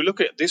 So if we look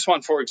at this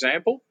one, for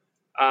example,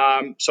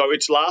 so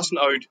its last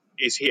node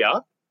is here.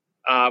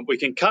 We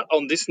can cut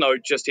on this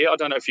node just here. I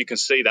don't know if you can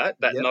see that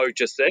node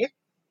just there.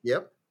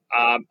 Yep.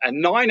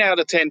 And 9 out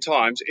of 10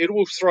 times, it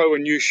will throw a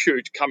new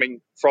shoot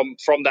coming from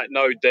that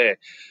node there.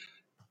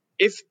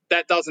 If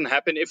that doesn't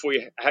happen,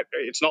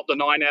 it's not the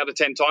 9 out of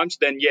 10 times,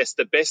 then yes,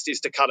 the best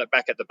is to cut it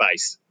back at the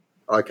base.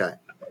 Okay.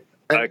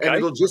 And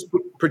it'll just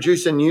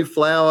produce a new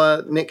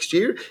flower next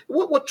year?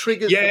 What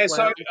triggers the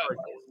flower?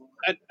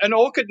 An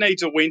orchid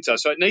needs a winter,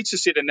 so it needs to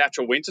sit a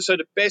natural winter. So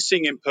the best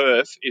thing in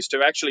Perth is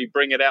to actually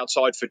bring it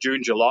outside for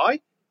June, July.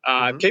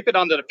 Keep it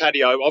under the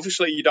patio.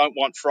 Obviously, you don't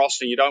want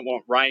frost and you don't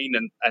want rain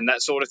and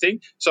that sort of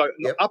thing. So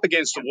up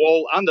against the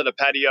wall, under the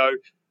patio,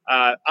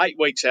 8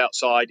 weeks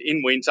outside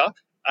in winter,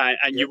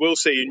 and you will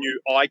see a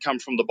new eye come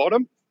from the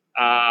bottom.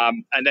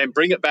 And then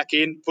bring it back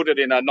in, put it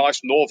in a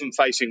nice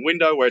northern-facing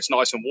window where it's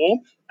nice and warm,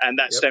 and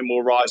that stem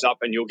will rise up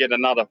and you'll get a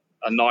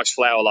nice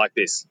flower like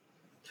this.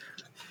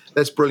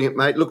 That's brilliant,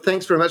 mate. Look,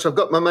 thanks very much. I've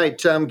got my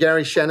mate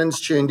Gary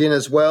Shannon's tuned in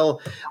as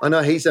well. I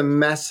know he's a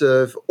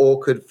massive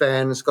orchid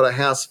fan. He's got a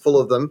house full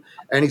of them,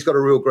 and he's got a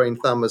real green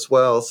thumb as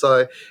well.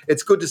 So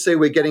it's good to see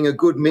we're getting a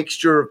good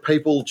mixture of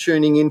people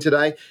tuning in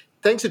today.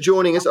 thanks for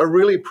joining us. I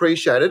really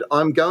appreciate it.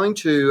 I'm going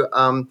to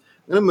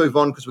move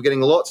on because we're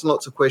getting lots and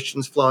lots of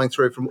questions flowing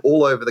through from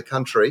all over the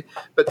country.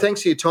 But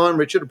thanks for your time,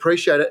 Richard.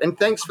 Appreciate it. And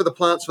thanks for the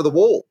plants for the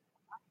wall.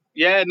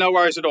 Yeah, no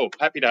worries at all.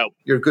 Happy to help.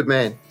 You're a good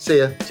man. See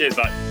ya. Cheers,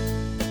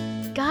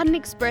 mate. Garden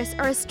Express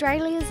are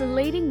Australia's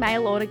leading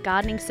mail-order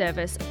gardening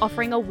service,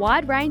 offering a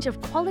wide range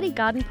of quality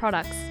garden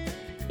products.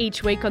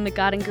 Each week on the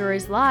Garden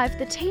Gurus Live,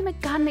 the team at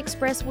Garden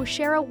Express will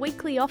share a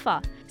weekly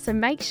offer. So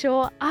make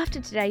sure after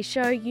today's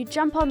show you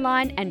jump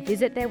online and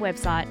visit their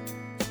website.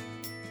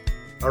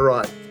 All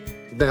right.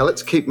 Now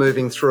let's keep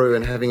moving through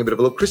and having a bit of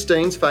a look.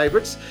 Christine's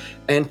favourites: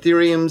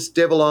 anthuriums,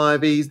 devil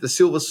ivies, the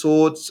silver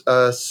swords,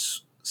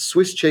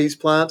 Swiss cheese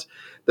plant,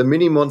 the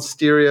mini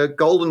monstera,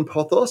 golden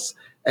pothos,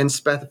 and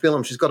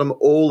spathiphyllum. She's got them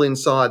all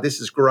inside. This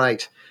is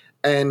great,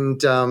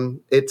 and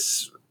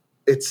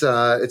it's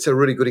a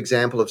really good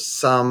example of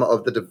some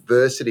of the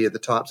diversity of the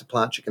types of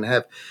plants you can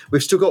have.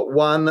 We've still got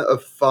 1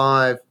 of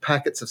 5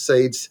 packets of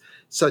seeds.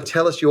 So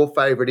tell us your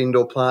favourite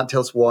indoor plant.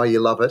 Tell us why you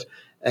love it,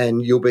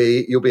 and you'll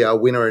be our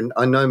winner. And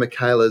I know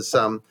Michaela's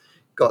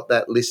got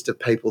that list of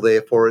people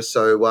there for us.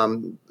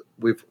 So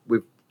we've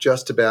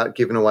just about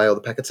given away all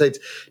the packet seeds.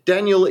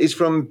 Daniel is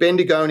from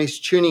Bendigo and he's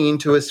tuning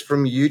into us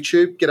from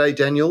YouTube. G'day,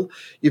 Daniel.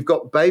 You've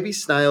got baby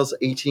snails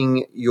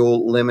eating your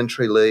lemon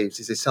tree leaves.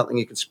 Is there something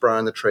you can spray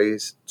on the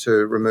trees to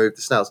remove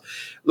the snails?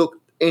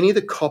 Look, any of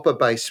the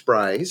copper-based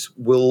sprays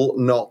will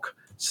knock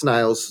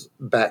snails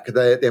back.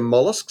 They're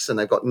mollusks and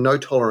they've got no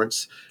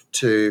tolerance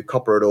to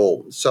copper at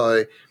all.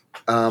 So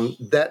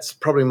that's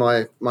probably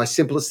my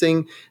simplest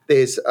thing. There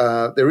is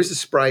a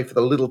spray for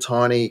the little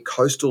tiny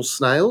coastal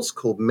snails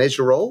called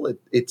Mesurol.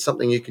 It's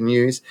something you can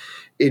use.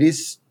 It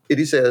is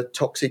a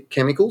toxic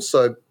chemical,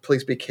 so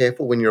please be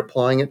careful when you're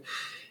applying it.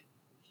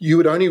 You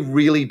would only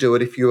really do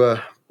it if you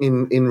are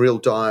in real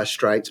dire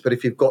straits, but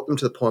if you've got them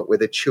to the point where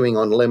they're chewing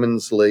on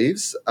lemons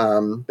leaves,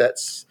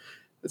 that's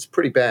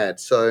pretty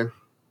bad. So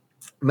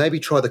maybe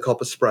try the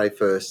copper spray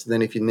first, and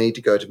then if you need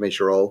to go to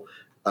Mesurol,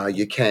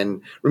 you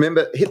can.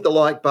 Remember, hit the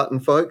like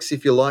button, folks,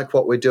 if you like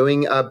what we're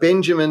doing.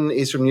 Benjamin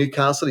is from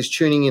Newcastle. He's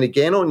tuning in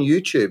again on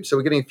YouTube. So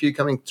we're getting a few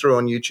coming through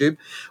on YouTube.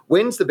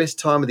 When's the best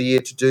time of the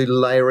year to do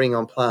layering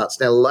on plants?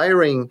 Now,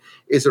 layering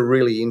is a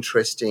really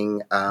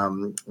interesting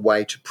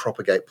way to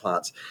propagate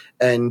plants.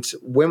 And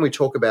when we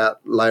talk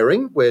about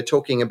layering, we're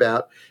talking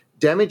about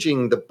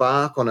damaging the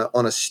bark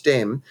on a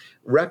stem,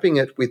 wrapping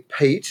it with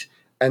peat,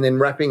 and then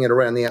wrapping it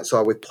around the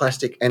outside with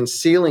plastic and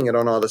sealing it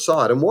on either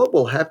side. And what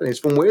will happen is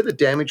from where the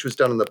damage was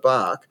done on the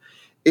bark,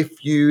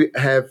 if you've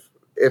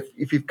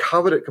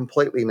covered it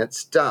completely and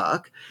it's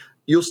dark,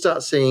 you'll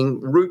start seeing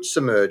roots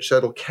emerge. So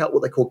it'll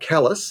what they call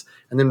callus,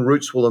 and then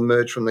roots will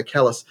emerge from the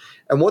callus.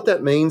 And what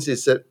that means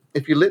is that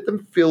if you let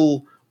them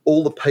fill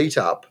all the peat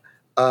up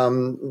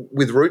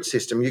with root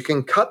system, you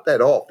can cut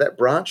that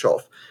branch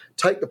off,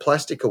 take the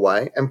plastic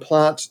away and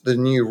plant the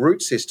new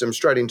root system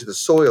straight into the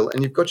soil,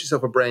 and you've got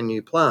yourself a brand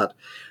new plant.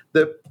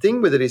 The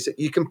thing with it is that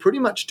you can pretty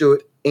much do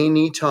it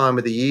any time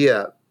of the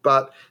year,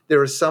 but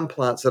there are some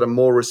plants that are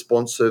more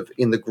responsive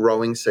in the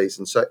growing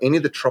season. So any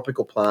of the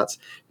tropical plants,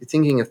 you're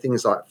thinking of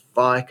things like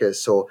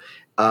ficus or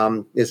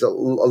there's a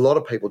lot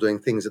of people doing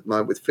things at the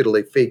moment with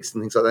fiddle-leaf figs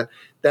and things like that.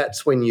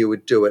 That's when you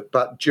would do it.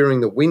 But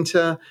during the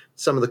winter,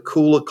 some of the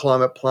cooler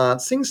climate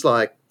plants, things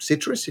like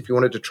citrus, if you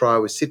wanted to try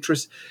with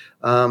citrus,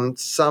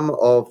 some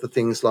of the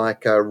things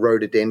like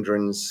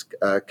rhododendrons,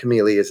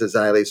 camellias,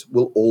 azaleas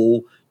will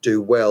all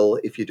do well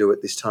if you do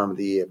it this time of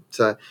the year.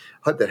 So I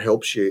hope that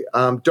helps you.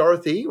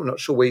 Dorothy, I'm not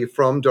sure where you're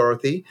from,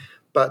 Dorothy,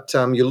 but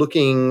you're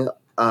looking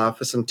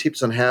for some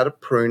tips on how to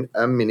prune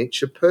a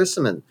miniature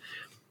persimmon.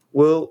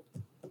 Well,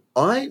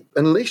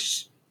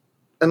 unless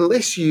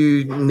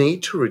you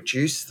need to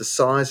reduce the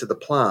size of the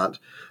plant,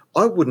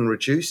 I wouldn't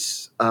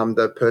reduce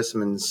the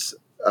persimmon's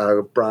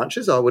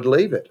branches. I would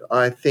leave it.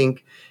 I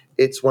think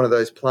it's one of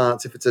those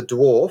plants, if it's a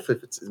dwarf,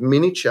 if it's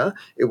miniature,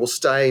 it will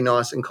stay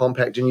nice and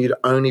compact and you'd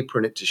only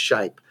prune it to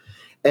shape.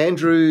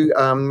 Andrew,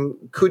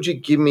 could you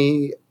give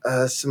me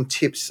some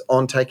tips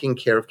on taking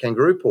care of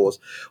kangaroo paws?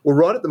 Well,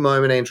 right at the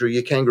moment, Andrew,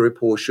 your kangaroo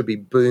paws should be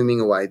booming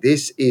away.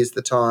 This is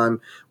the time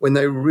when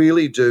they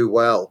really do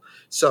well.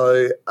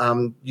 So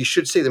you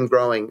should see them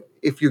growing.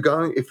 If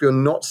you're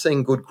not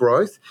seeing good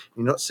growth,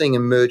 you're not seeing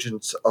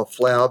emergence of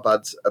flower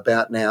buds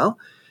about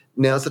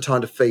now's the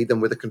time to feed them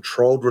with a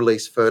controlled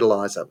release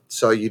fertilizer.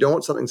 So you don't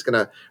want something that's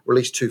going to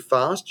release too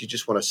fast. You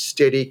just want a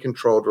steady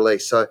controlled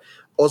release. So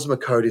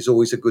Osmocote is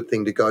always a good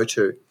thing to go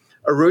to.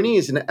 Aruni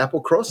is an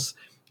apple cross.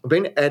 I've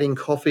been adding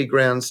coffee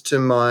grounds to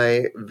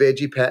my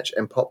veggie patch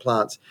and pot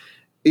plants.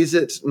 Is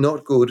it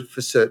not good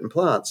for certain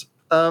plants?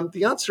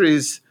 The answer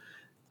is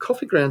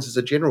coffee grounds, as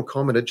a general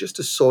comment, are just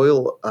a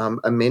soil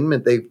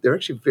amendment. They're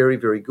actually very,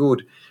 very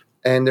good.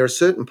 And there are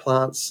certain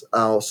plants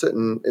or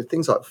certain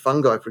things like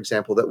fungi, for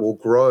example, that will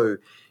grow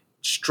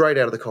straight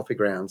out of the coffee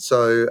ground.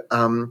 So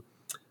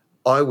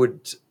I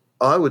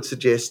would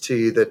suggest to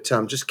you that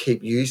just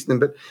keep using them,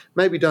 but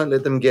maybe don't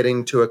let them get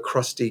into a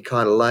crusty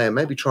kind of layer.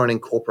 Maybe try and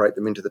incorporate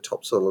them into the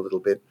topsoil a little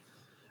bit.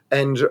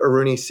 And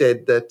Aruni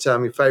said that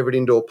your favourite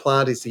indoor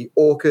plant is the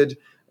orchid.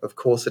 Of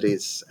course it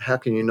is. How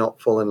can you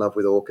not fall in love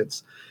with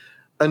orchids?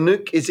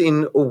 Anouk is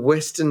in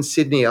Western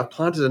Sydney. I've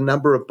planted a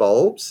number of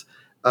bulbs,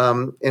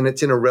 and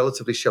it's in a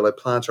relatively shallow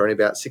planter, only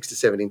about 6 to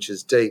 7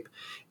 inches deep.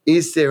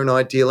 Is there an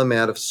ideal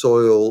amount of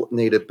soil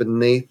needed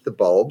beneath the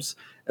bulbs?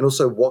 And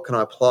also, what can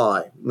I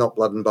apply, not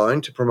blood and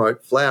bone, to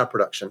promote flower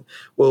production?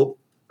 Well,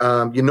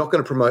 you're not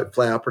going to promote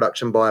flower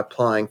production by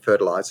applying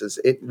fertilisers.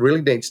 It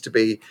really needs to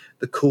be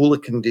the cooler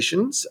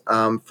conditions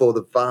for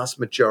the vast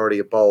majority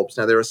of bulbs.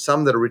 Now, there are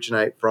some that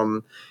originate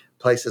from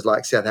places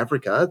like South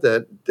Africa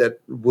that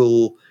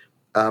will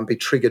be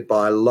triggered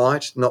by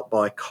light, not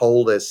by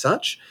cold as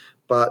such.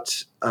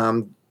 But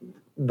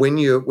when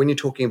you're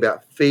talking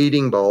about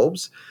feeding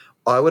bulbs,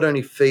 I would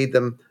only feed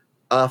them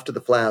after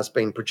the flower's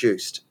been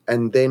produced.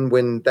 And then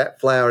when that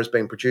flower has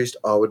been produced,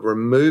 I would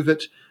remove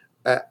it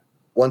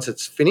once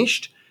it's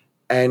finished,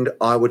 and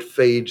I would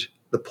feed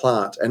the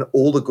plant. And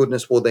all the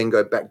goodness will then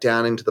go back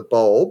down into the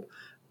bulb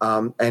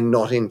and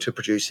not into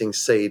producing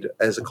seed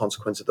as a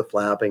consequence of the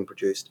flower being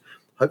produced.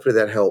 Hopefully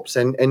that helps.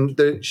 And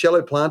the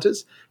shallow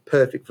planters,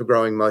 perfect for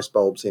growing most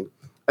bulbs in.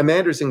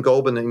 Amanda is in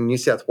Goulburn in New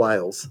South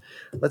Wales.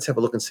 Let's have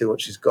a look and see what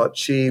she's got.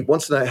 She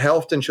wants to know, how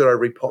often should I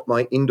repot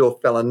my indoor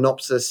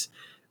Phalaenopsis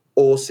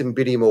or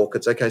Cymbidium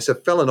orchids? Okay, so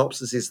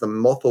Phalaenopsis is the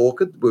moth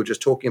orchid. We were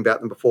just talking about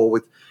them before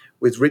with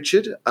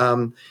Richard.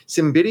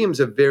 Cymbidiums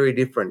are very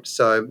different.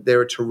 So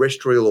they're a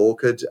terrestrial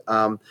orchid.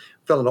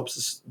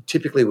 Phalaenopsis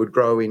typically would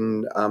grow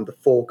in the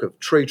fork of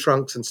tree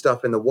trunks and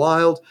stuff in the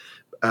wild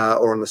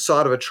or on the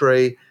side of a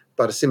tree,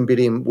 but a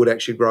Cymbidium would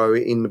actually grow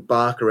in the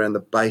bark around the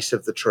base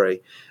of the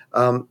tree.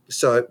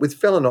 So with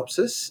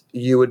Phalaenopsis,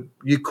 you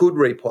could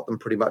repot them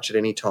pretty much at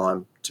any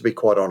time, to be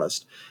quite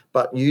honest.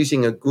 But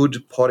using a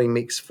good potting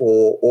mix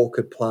for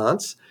orchid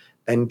plants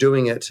and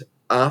doing it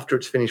after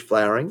it's finished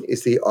flowering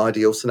is the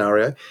ideal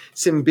scenario.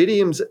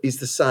 Cymbidiums is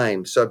the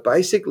same. So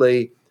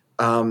basically,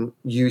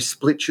 you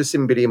split your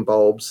Cymbidium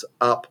bulbs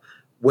up.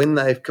 When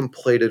they've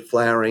completed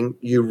flowering,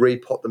 you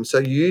repot them. So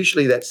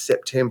usually that's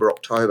September,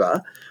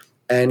 October,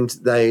 and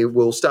they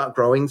will start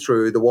growing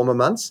through the warmer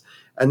months.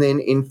 And then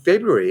in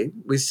February,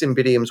 with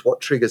Cymbidiums,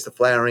 what triggers the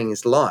flowering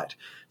is light.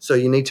 So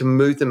you need to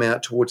move them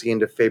out towards the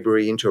end of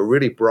February into a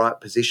really bright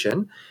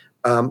position,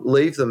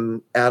 leave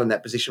them out in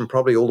that position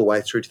probably all the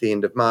way through to the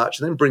end of March,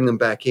 and then bring them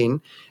back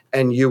in,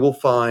 and you will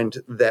find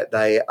that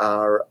they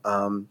are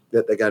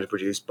that they're going to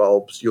produce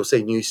bulbs. You'll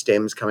see new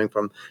stems coming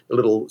from the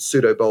little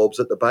pseudo bulbs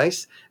at the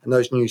base, and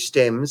those new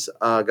stems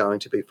are going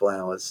to be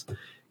flowers.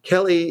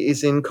 Kelly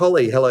is in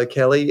Collie. Hello,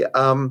 Kelly.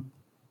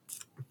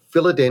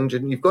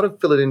 Philodendron, you've got a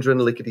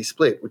philodendron lickety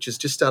split, which has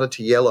just started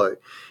to yellow.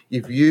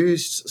 You've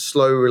used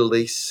slow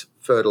release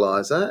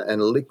fertilizer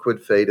and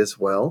liquid feed as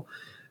well,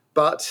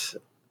 but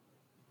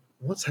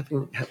what's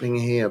happening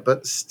here?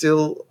 But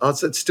still,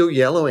 it's still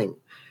yellowing.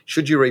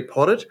 Should you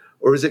repot it,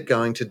 or is it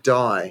going to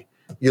die?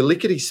 Your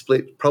lickety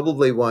split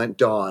probably won't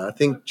die. I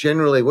think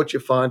generally what you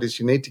find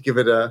is you need to give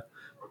it a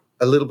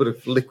little bit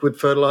of liquid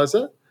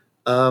fertilizer.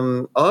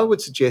 I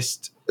would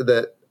suggest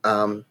that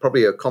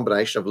probably a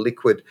combination of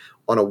liquid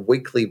on a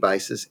weekly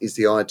basis is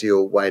the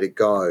ideal way to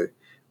go,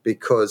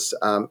 because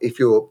if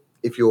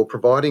you're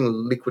providing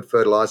liquid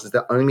fertilizers,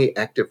 they're only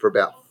active for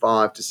about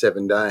 5 to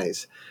 7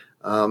 days.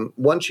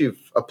 Once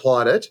you've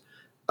applied it,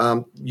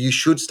 you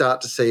should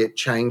start to see it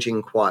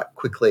changing quite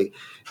quickly.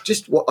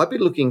 I'd be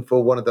looking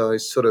for one of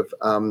those sort of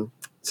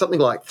something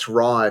like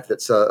Thrive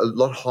that's a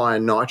lot higher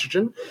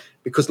nitrogen,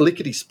 because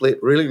lickety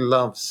split really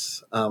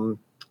loves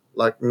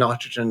like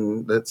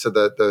nitrogen, so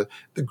the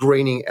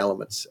greening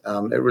elements.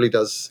 It really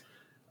does.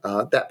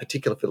 That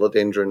particular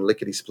philodendron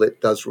lickety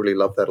split does really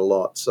love that a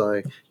lot.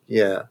 So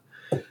yeah.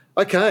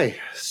 Okay,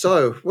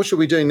 so what should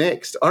we do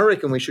next? I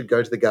reckon we should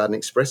go to the Garden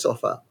Express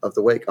offer of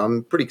the week.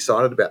 I'm pretty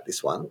excited about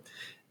this one.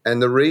 And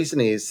the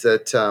reason is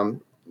that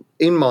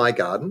in my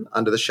garden,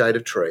 under the shade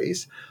of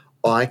trees,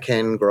 I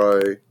can grow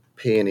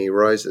peony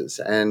roses.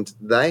 And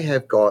they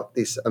have got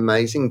this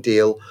amazing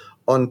deal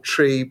on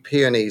tree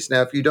peonies.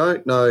 Now, if you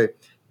don't know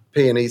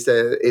peonies,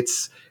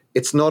 it's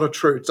not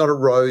a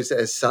rose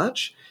as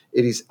such.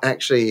 It is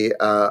actually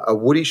a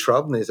woody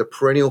shrub, and there's a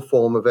perennial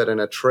form of it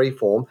and a tree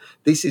form.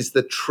 This is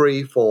the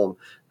tree form.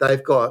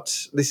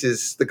 This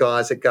is the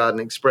guys at Garden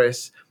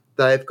Express.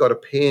 They've got a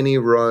peony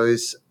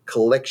rose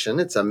collection.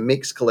 It's a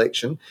mixed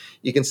collection.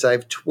 You can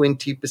save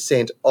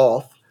 20%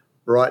 off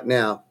right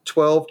now,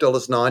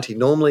 $12.90.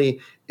 Normally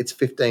it's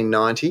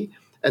 $15.90.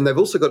 And they've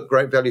also got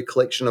great value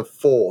collection of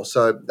 4.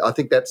 So I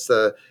think that's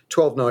the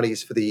 $12.90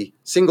 is for the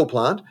single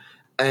plant.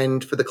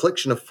 And for the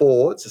collection of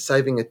 4, it's a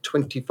saving of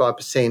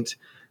 25%.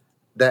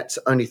 That's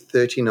only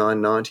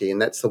 $39.90,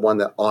 and that's the one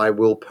that I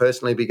will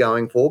personally be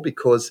going for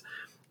because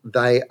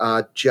they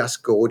are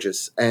just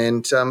gorgeous.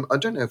 And I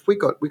don't know if we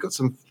got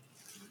some.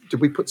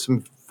 Did we put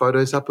some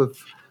photos up of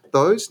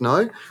those?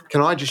 No.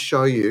 Can I just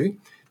show you?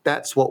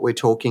 That's what we're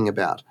talking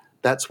about.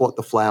 That's what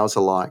the flowers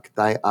are like.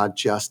 They are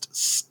just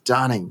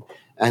stunning,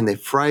 and they're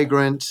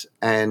fragrant.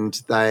 And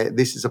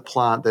this is a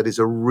plant that is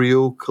a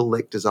real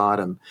collector's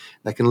item.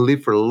 They can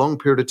live for a long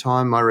period of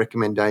time. My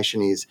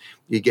recommendation is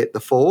you get the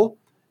 4.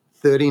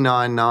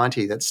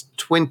 $39.90. That's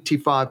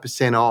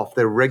 25% off.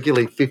 They're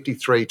regularly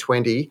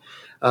 $53.20.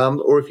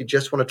 Or if you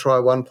just want to try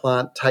one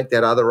plant, take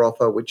that other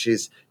offer, which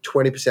is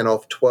 20%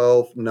 off,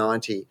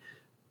 $12.90.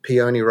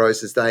 Peony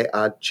roses, they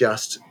are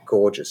just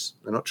gorgeous.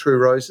 They're not true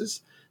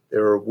roses.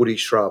 They're a woody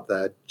shrub.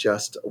 They're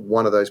just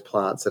one of those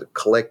plants that a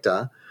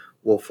collector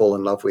will fall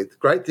in love with.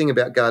 Great thing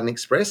about Garden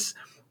Express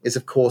is,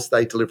 of course,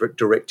 they deliver it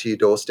direct to your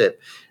doorstep.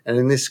 And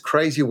in this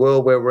crazy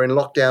world where we're in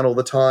lockdown all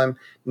the time,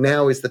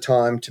 now is the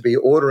time to be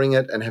ordering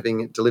it and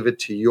having it delivered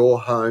to your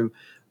home,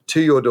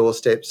 to your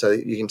doorstep, so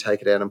that you can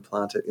take it out and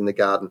plant it in the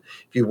garden.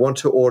 If you want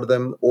to order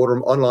them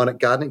online at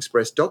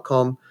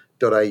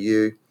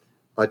gardenexpress.com.au.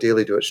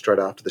 Ideally do it straight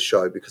after the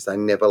show because they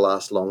never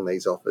last long,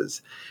 these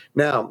offers.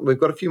 Now, we've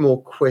got a few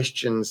more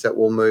questions that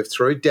we'll move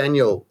through.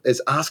 Daniel is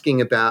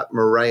asking about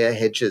Murraya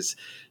hedges.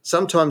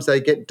 Sometimes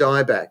they get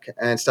dieback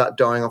and start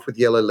dying off with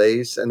yellow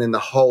leaves, and then the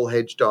whole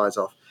hedge dies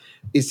off.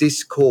 Is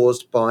this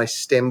caused by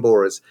stem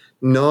borers?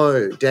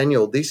 No,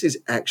 Daniel, this is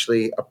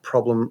actually a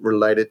problem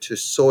related to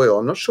soil.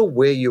 I'm not sure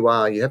where you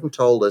are. You haven't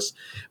told us,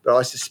 but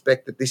I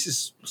suspect that this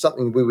is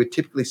something we would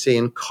typically see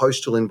in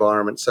coastal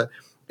environments. So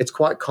it's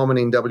quite common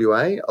in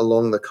WA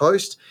along the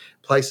coast,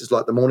 places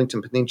like the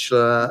Mornington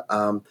Peninsula,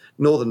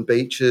 northern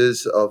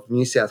beaches of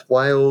New South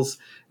Wales,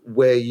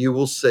 where you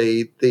will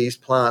see these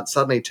plants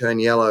suddenly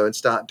turn yellow and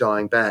start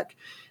dying back.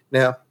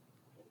 Now,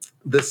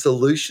 the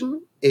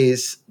solution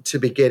is to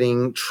be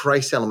getting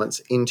trace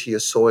elements into your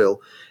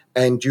soil,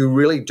 and you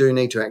really do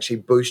need to actually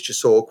boost your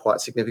soil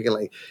quite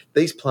significantly.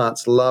 These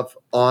plants love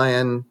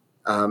iron,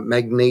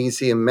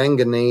 magnesium,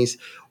 manganese,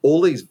 all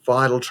these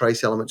vital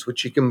trace elements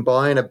which you can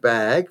buy in a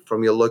bag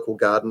from your local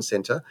garden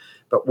centre.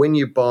 But when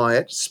you buy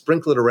it,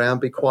 sprinkle it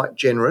around, be quite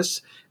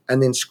generous, and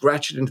then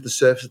scratch it into the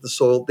surface of the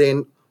soil,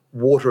 then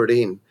water it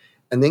in,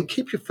 and then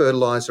keep your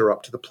fertiliser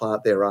up to the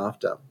plant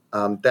thereafter.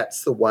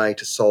 That's the way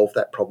to solve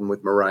that problem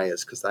with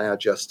Murrayas, because they are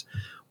just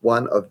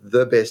one of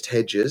the best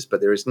hedges, but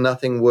there is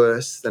nothing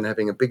worse than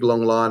having a big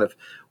long line of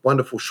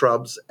wonderful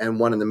shrubs and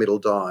one in the middle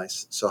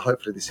dies. So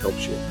hopefully this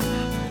helps you.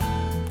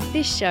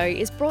 This show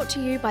is brought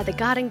to you by the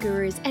Garden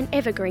Gurus and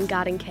Evergreen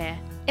Garden Care.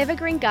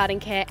 Evergreen Garden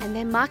Care and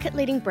their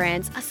market-leading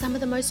brands are some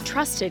of the most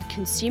trusted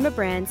consumer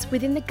brands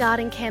within the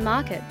garden care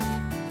market.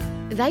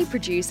 They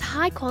produce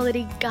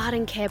high-quality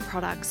garden care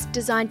products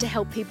designed to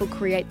help people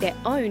create their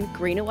own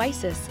green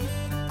oasis.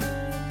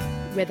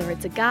 Whether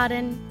it's a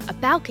garden, a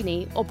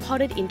balcony, or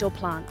potted indoor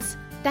plants,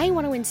 they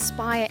want to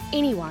inspire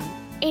anyone,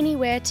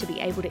 anywhere to be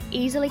able to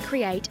easily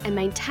create and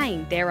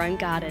maintain their own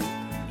garden.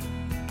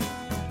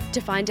 To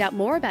find out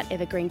more about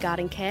Evergreen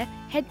Garden Care,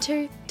 head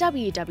to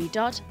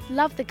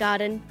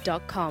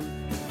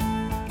www.lovethegarden.com.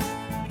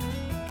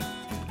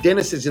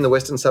 Dennis is in the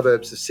western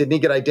suburbs of Sydney.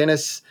 G'day,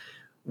 Dennis.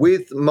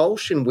 With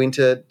mulch in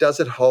winter, does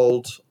it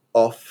hold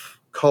off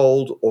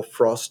cold or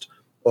frost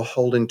or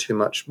hold in too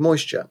much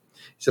moisture?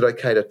 Is it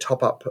okay to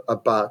top up a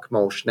bark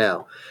mulch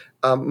now?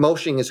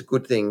 Mulching is a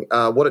good thing.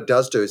 What it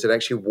does do is it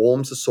actually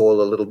warms the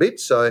soil a little bit,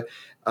 so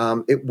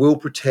it will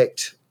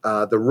protect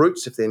the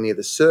roots if they're near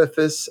the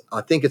surface.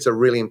 I think it's a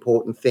really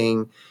important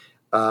thing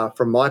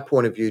from my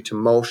point of view to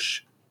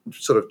mulch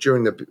sort of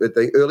during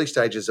the early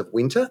stages of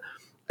winter,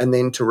 and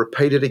then to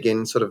repeat it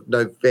again sort of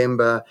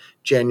November,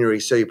 January,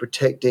 so you're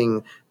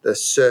protecting the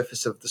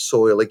surface of the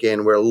soil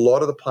again, where a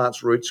lot of the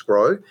plant's roots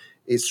grow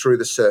is through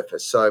the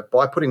surface. So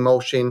by putting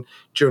mulch in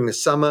during the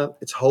summer,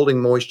 it's holding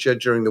moisture.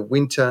 During the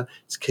winter,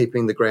 it's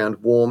keeping the ground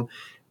warm.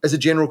 As a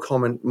general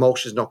comment,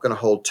 mulch is not going to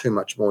hold too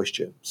much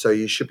moisture, so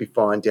you should be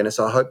fine, Dennis.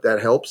 I hope that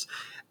helps.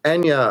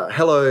 Anya,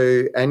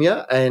 hello,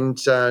 Anya, and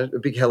a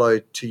big hello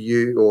to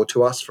you, or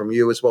to us from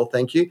you as well.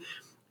 Thank you.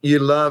 You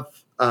love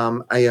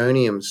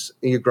aeoniums.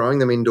 You're growing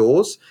them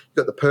indoors. You've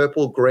got the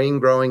purple, green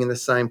growing in the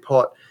same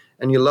pot,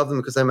 and you love them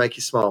because they make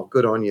you smile.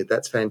 Good on you.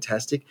 That's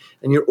fantastic.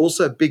 And you're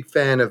also a big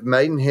fan of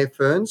maidenhair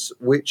ferns,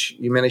 which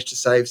you managed to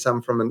save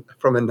some from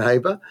a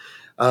neighbour.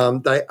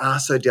 They are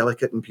so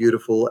delicate and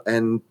beautiful,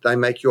 and they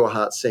make your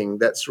heart sing.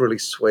 That's really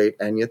sweet,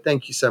 Anya.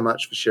 Thank you so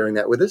much for sharing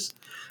that with us.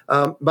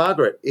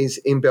 Margaret is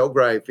in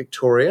Belgrave,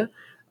 Victoria.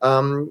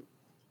 Now,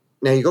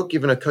 you got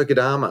given a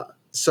kokedama.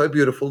 So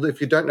beautiful. If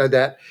you don't know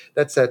that,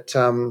 that's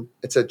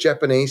it's a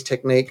Japanese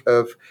technique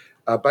of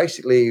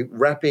basically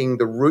wrapping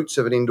the roots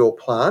of an indoor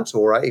plant,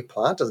 or a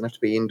plant, doesn't have to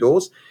be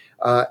indoors,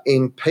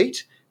 in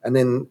peat, and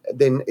then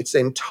it's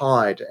then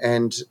tied,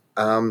 and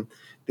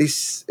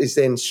this is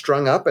then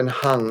strung up and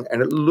hung,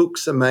 and it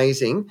looks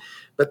amazing.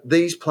 But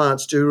these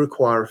plants do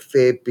require a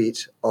fair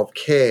bit of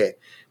care.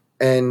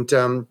 And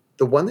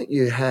the one that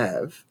you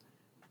have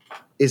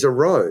is a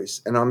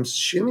rose, and I'm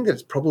assuming that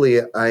it's probably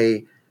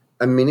a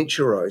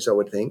miniature rose, I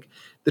would think.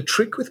 The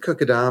trick with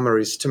kokedama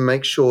is to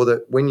make sure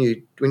that when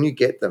you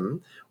get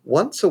them,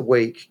 once a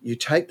week, you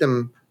take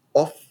them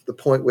off the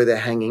point where they're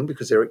hanging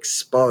because they're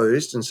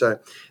exposed, and so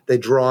they're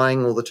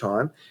drying all the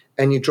time,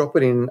 and you drop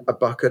it in a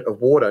bucket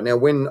of water. Now,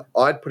 when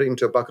I'd put it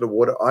into a bucket of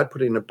water, I'd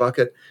put it in a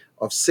bucket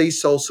of sea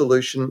salt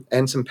solution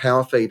and some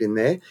power feed in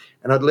there,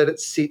 and I'd let it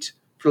sit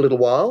for a little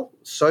while,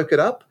 soak it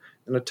up,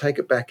 and I'd take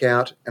it back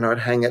out, and I'd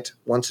hang it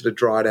once it had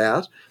dried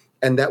out.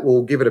 and that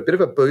will give it a bit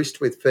of a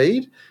boost with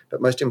feed,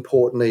 but most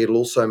importantly, it'll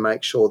also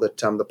make sure that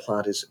the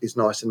plant is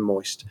nice and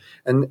moist.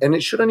 And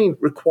it should only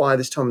require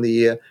this time of the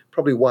year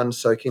probably one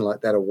soaking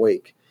like that a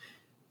week.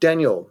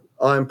 Daniel,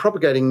 I'm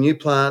propagating new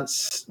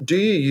plants. Do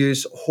you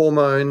use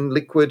hormone,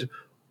 liquid,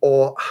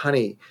 or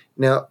honey?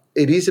 Now,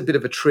 it is a bit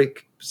of a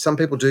trick. Some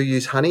people do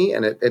use honey,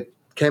 and it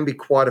can be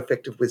quite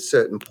effective with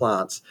certain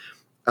plants.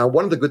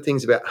 One of the good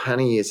things about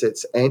honey is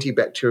it's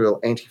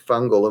antibacterial,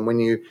 antifungal, and when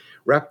you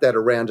wrap that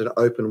around an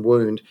open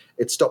wound,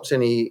 it stops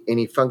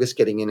any fungus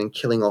getting in and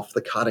killing off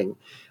the cutting.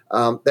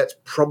 That's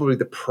probably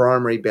the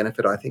primary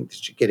benefit I think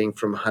that you're getting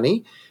from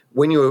honey.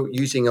 When you're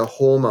using a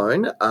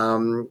hormone,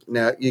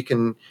 now you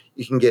can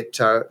get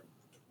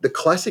the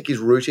classic is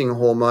rooting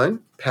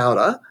hormone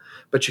powder,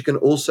 but you can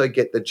also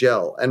get the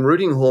gel. And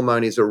rooting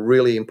hormone is a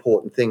really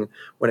important thing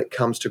when it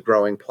comes to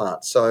growing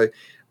plants. So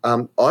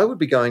I would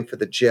be going for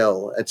the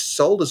gel. It's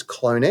sold as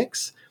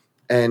Clonex,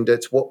 and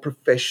it's what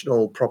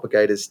professional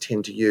propagators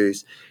tend to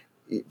use.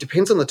 It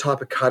depends on the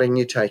type of cutting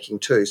you're taking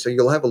too. So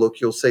you'll have a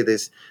look, you'll see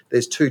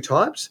there's two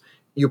types.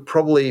 You'll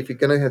probably, if you're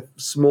going to have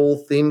small,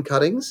 thin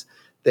cuttings,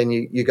 then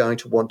you're going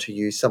to want to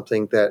use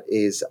something that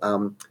is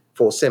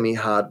for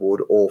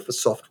semi-hardwood or for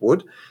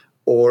softwood.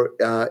 Or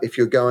if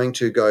you're going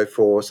to go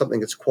for something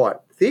that's quite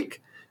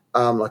thick,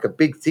 like a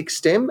big, thick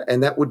stem,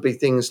 and that would be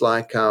things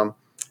like,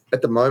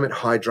 at the moment,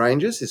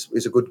 hydrangeas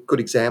is a good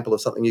example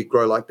of something you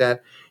grow like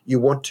that. You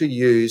want to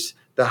use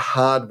the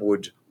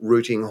hardwood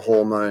rooting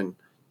hormone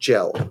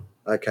gel,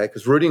 okay,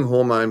 because rooting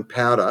hormone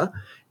powder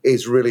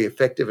is really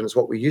effective and it's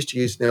what we used to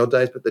use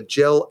nowadays, but the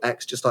gel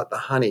acts just like the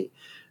honey,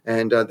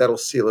 and that'll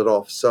seal it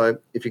off. So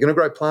if you're going to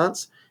grow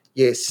plants,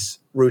 yes,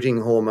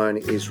 rooting hormone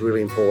is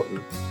really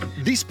important.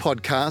 This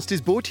podcast is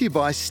brought to you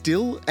by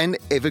Stihl and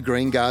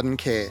Evergreen Garden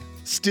Care.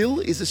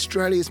 Stihl is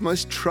Australia's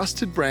most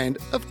trusted brand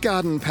of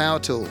garden power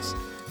tools,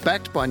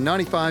 backed by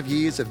 95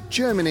 years of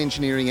German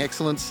engineering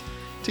excellence.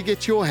 To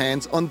get your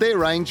hands on their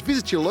range,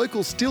 visit your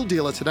local Stihl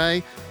dealer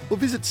today or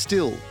visit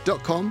stihl.com.au.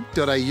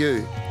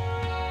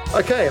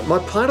 Okay, my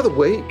plant of the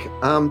week.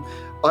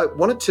 I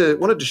wanted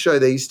to show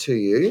these to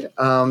you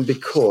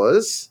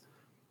because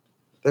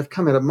they've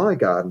come out of my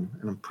garden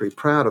and I'm pretty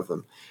proud of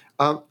them.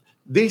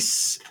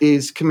 This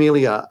is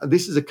Camellia.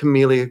 This is a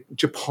Camellia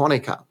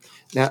japonica.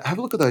 Now, have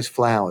a look at those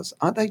flowers.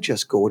 Aren't they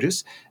just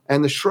gorgeous?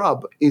 And the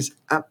shrub is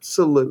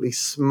absolutely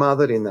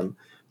smothered in them.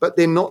 But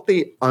they're not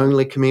the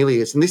only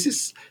camellias. And this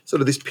is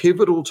sort of this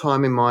pivotal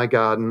time in my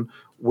garden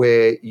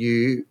where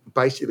you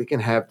basically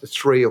can have the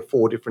 3 or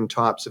 4 different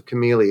types of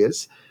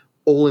camellias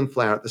all in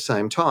flower at the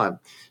same time.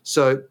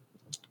 So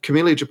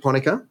Camellia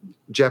japonica,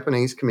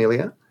 Japanese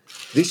camellia.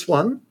 This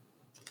one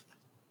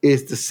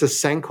is the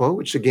Sasanqua,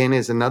 which again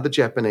is another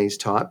Japanese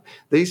type.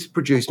 These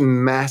produce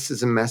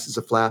masses and masses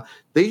of flower.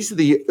 These are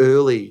the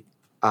early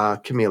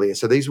camellia.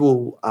 So these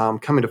will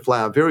come into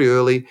flower very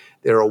early.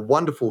 They're a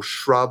wonderful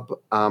shrub.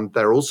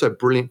 They're also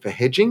brilliant for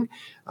hedging.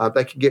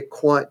 They can get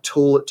quite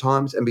tall at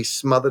times and be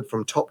smothered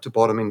from top to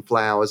bottom in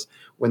flowers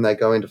when they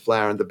go into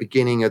flower in the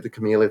beginning of the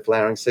camellia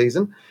flowering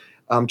season.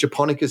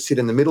 Japonicas sit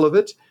in the middle of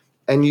it.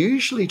 And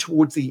usually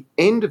towards the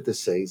end of the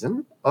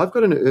season, I've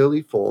got an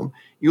early form,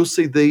 you'll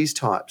see these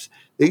types.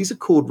 These are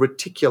called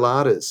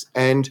reticulatas.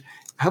 And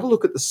have a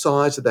look at the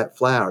size of that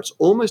flower. It's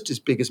almost as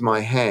big as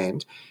my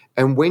hand.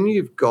 And when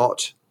you've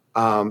got,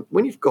 I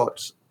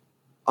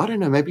don't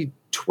know, maybe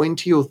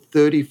 20 or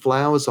 30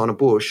 flowers on a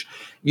bush,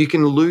 you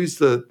can lose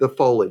the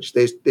foliage.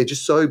 They're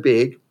just so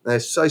big. They're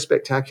so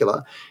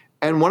spectacular.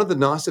 And one of the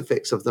nice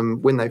effects of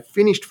them when they've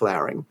finished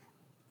flowering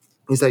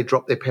is they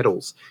drop their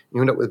petals.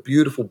 You end up with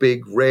beautiful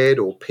big red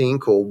or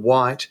pink or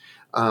white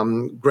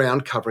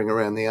ground covering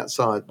around the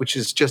outside, which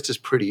is just as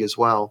pretty as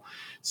well.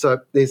 So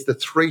there's the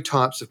 3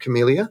 types of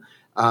camellia,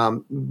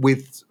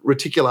 with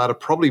reticulata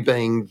probably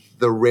being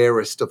the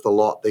rarest of the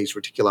lot, these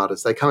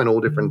reticulatas. They come in all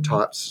different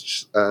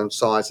types and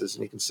sizes,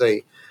 and you can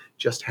see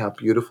just how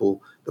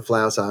beautiful the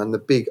flowers are, and the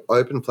big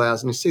open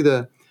flowers. And you see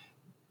the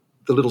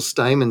little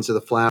stamens of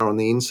the flower on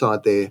the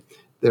inside there.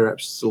 They're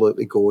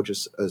absolutely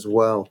gorgeous as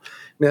well.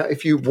 Now,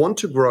 if you want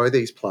to grow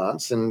these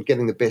plants and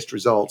getting the best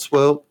results,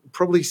 well,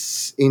 probably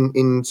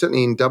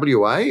certainly in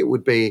WA, it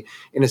would be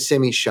in a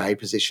semi-shade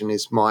position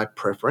is my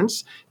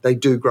preference. They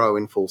do grow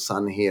in full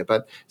sun here,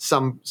 but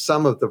some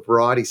of the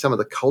variety, some of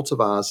the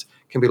cultivars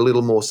can be a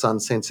little more sun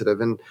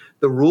sensitive. And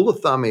the rule of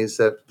thumb is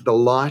that the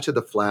lighter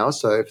the flower,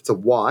 so if it's a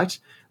white,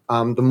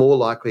 the more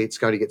likely it's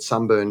going to get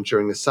sunburned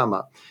during the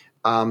summer.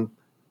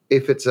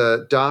 If it's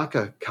a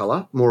darker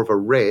colour, more of a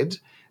red,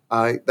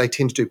 they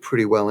tend to do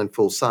pretty well in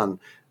full sun.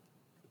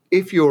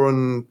 If you're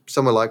in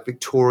somewhere like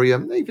Victoria,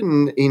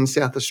 even in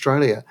South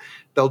Australia,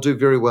 they'll do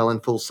very well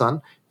in full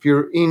sun. If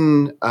you're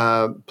in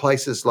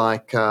places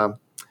like the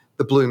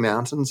Blue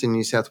Mountains in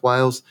New South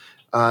Wales,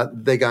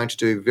 they're going to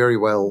do very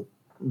well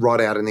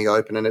right out in the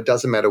open, and it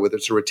doesn't matter whether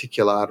it's a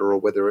reticulata or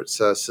whether it's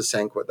a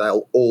Sasanqua,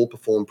 they'll all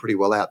perform pretty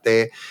well out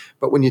there.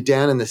 But when you're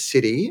down in the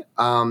city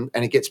and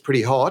it gets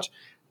pretty hot,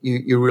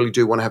 you really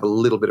do want to have a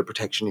little bit of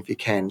protection if you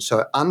can.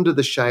 So under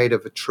the shade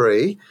of a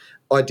tree,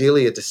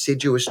 ideally a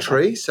deciduous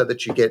tree, so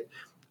that you get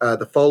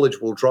the foliage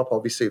will drop,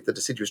 obviously, of the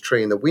deciduous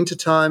tree in the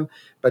wintertime,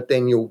 but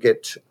then you'll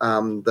get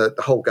the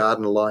whole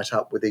garden light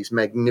up with these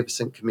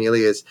magnificent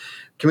camellias.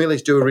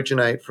 Camellias do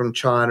originate from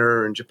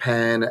China and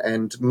Japan,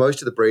 and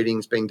most of the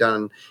breeding's been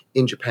done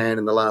in Japan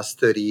in the last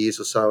 30 years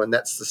or so, and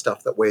that's the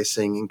stuff that we're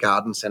seeing in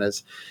garden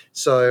centres.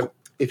 So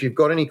if you've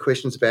got any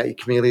questions about your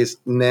camellias,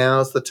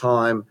 now's the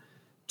time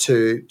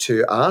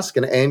to ask.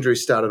 And Andrew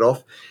started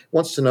off,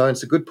 wants to know, and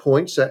it's a good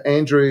point. So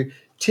Andrew,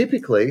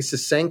 typically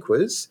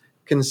Sasanquas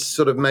can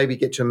sort of maybe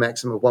get to a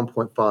maximum of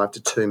 1.5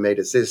 to 2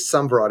 metres. There's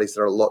some varieties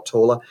that are a lot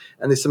taller,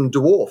 and there's some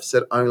dwarfs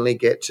that only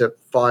get to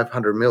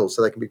 500 mils,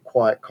 so they can be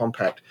quite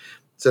compact.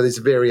 So there's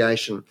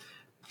variation.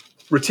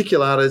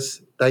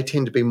 Reticulatas, they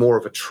tend to be more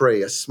of a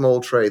tree, a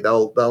small tree.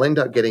 They'll end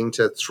up getting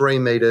to 3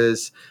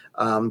 metres.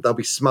 They'll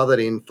be smothered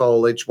in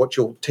foliage. What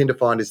you'll tend to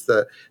find is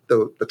the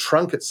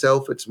trunk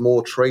itself, it's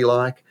more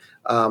tree-like,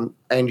 and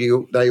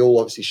they all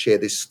obviously share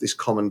this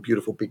common,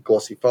 beautiful, big,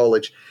 glossy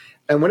foliage.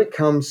 And when it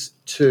comes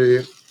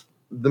to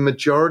the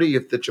majority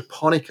of the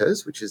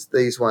Japonicas, which is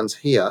these ones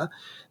here,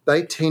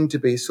 they tend to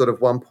be sort of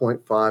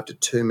 1.5 to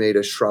 2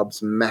 metre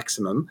shrubs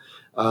maximum.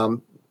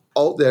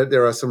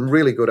 There are some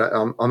really good,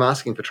 I'm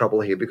asking for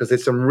trouble here because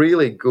there's some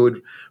really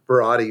good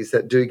varieties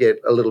that do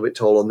get a little bit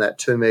taller than that,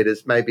 2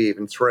 metres, maybe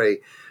even 3.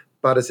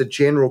 But as a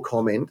general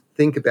comment,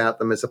 think about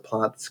them as a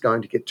plant that's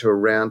going to get to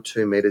around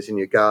 2 metres in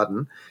your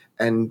garden.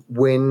 And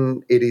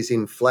when it is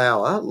in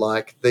flower,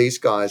 like these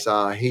guys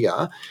are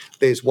here,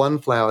 there's one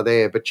flower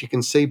there, but you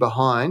can see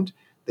behind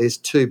there's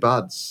 2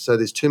 buds. So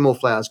there's 2 more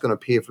flowers going to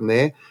appear from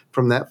there.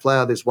 From that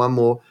flower, there's 1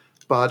 more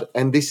bud,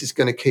 and this is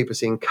going to keep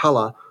us in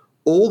colour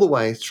all the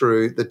way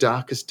through the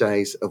darkest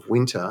days of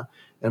winter.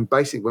 And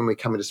basically when we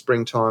come into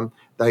springtime,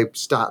 they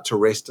start to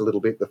rest a little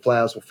bit. The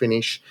flowers will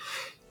finish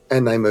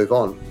and they move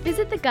on.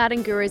 Visit the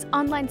Garden Guru's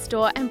online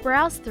store and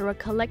browse through a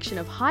collection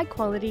of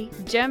high-quality,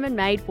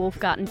 German-made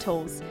Wolfgarten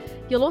tools.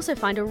 You'll also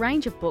find a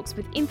range of books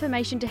with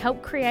information to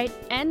help create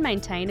and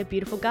maintain a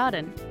beautiful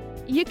garden.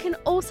 You can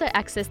also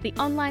access the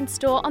online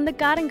store on the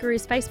Garden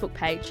Guru's Facebook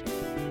page.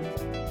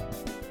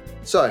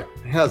 So,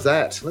 how's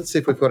that? Let's see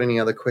if we've got any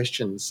other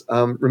questions.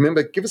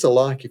 Remember, give us a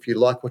like if you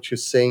like what you're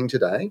seeing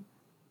today.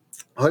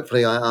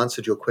 Hopefully I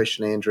answered your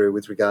question, Andrew,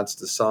 with regards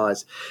to the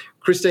size.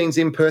 Christine's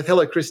in Perth.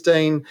 Hello,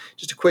 Christine.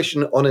 Just a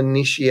question on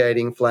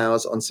initiating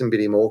flowers on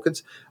Cymbidium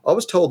orchids. I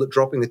was told that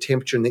dropping the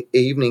temperature in the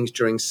evenings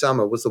during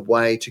summer was the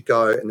way to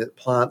go, and that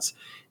plants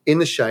in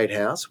the shade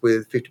house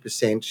with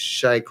 50%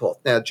 shade cloth.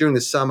 Now, during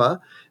the summer,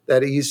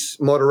 that is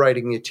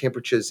moderating your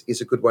temperatures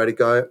is a good way to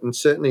go. And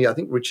certainly I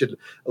think Richard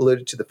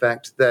alluded to the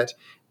fact that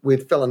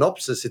with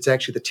Phalaenopsis, it's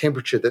actually the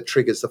temperature that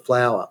triggers the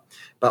flower.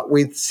 But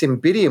with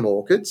Cymbidium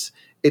orchids,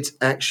 it's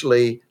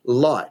actually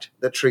light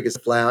that triggers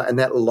the flower, and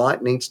that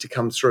light needs to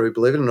come through,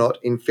 believe it or not,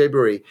 in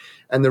February.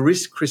 And the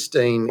risk,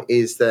 Christine,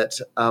 is that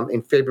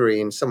in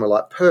February in somewhere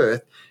like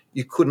Perth,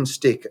 you couldn't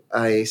stick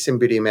a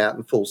Cymbidium out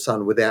in full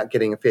sun without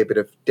getting a fair bit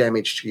of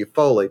damage to your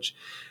foliage.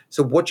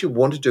 So what you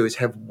want to do is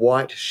have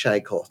white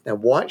shade cloth. Now,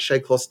 white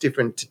shade cloth is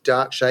different to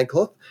dark shade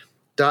cloth.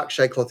 Dark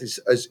shade cloth is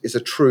a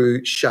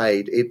true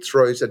shade. It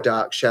throws a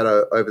dark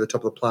shadow over the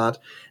top of the plant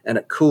and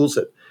it cools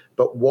it.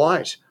 But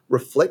white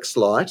reflects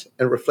light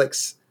and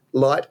reflects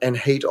light and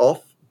heat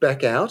off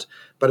back out,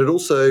 but it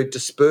also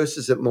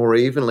disperses it more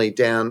evenly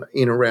down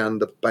in around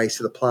the base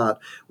of the plant,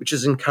 which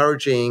is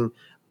encouraging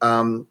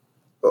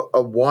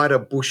a wider,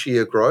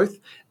 bushier growth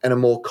and a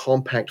more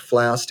compact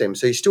flower stem.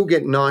 So you still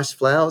get nice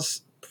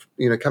flowers,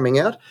 coming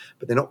out,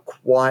 but they're not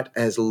quite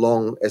as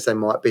long as they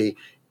might be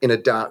in a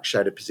dark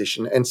shaded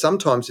position. And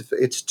sometimes if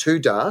it's too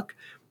dark,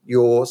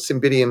 your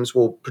Cymbidiums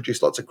will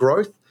produce lots of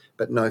growth,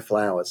 but no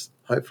flowers.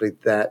 Hopefully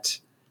that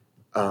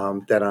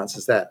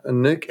answers that.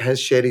 Anouk has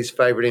shared his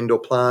favourite indoor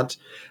plant.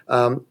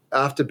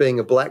 After being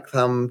a black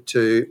thumb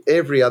to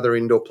every other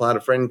indoor plant,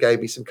 a friend gave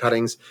me some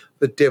cuttings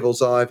for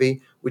devil's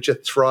ivy, which are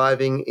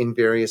thriving in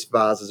various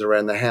vases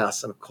around the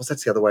house. And, of course,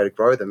 that's the other way to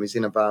grow them, is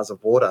in a vase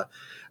of water.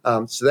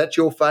 So that's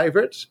your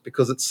favourite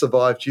because it's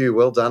survived you.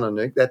 Well done,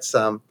 Anouk.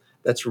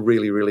 That's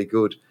really, really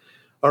good.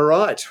 All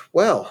right.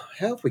 Well,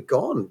 how have we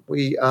gone?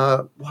 We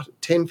are,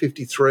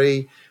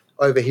 10:53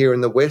 over here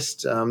in the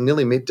west,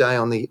 nearly midday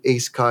on the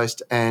east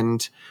coast,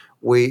 and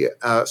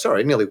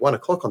nearly 1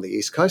 o'clock on the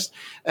east coast,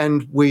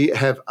 and we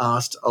have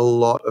asked a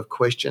lot of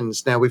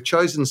questions. Now, we've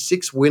chosen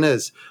 6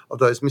 winners of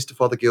those Mr.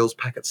 Fothergill's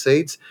packet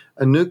seeds: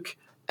 Anouk,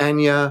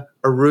 Anya,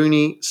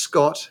 Aruni,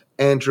 Scott,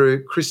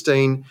 Andrew,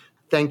 Christine.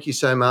 Thank you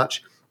so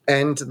much.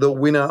 And the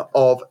winner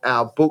of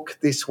our book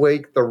this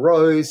week, The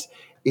Rose,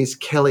 is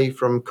Kelly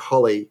from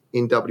Collie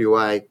in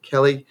WA.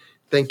 Kelly,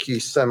 thank you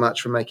so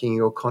much for making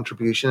your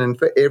contribution, and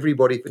for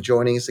everybody for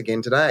joining us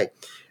again today.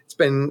 It's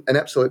been an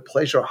absolute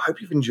pleasure. I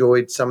hope you've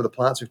enjoyed some of the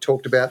plants we've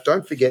talked about.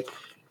 Don't forget,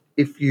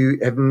 if you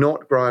have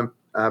not grown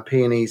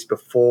peonies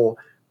before,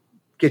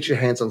 get your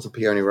hands on some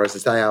peony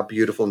roses. They are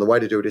beautiful, and the way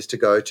to do it is to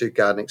go to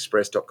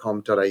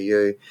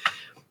gardenexpress.com.au.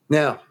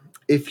 Now,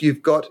 if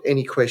you've got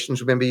any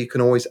questions, remember you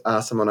can always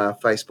ask them on our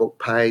Facebook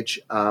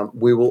page.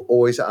 We will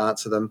always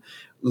answer them.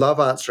 love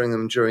answering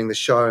them during the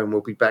show, and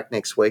we'll be back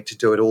next week to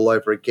do it all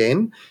over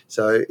again.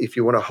 So if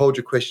you want to hold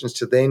your questions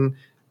to then,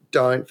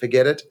 don't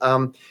forget it.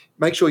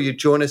 Make sure you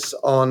join us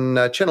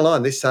on Channel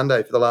 9 this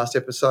Sunday for the last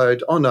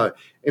episode. Oh, no.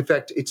 In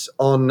fact, it's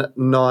on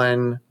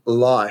 9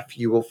 Life.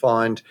 You will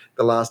find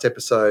the last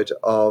episode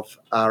of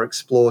our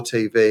Explore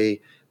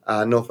TV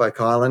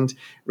Norfolk Island.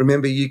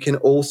 Remember, you can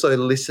also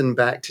listen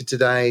back to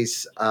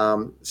today's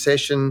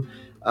session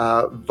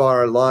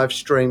via a live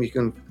stream. You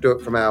can do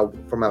it from our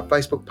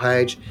Facebook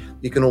page.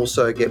 You can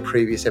also get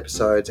previous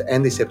episodes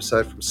and this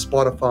episode from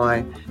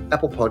Spotify,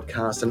 Apple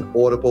Podcasts and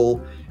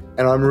Audible.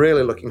 And I'm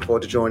really looking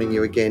forward to joining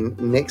you again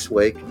next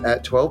week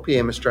at 12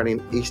 p.m.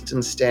 Australian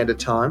Eastern Standard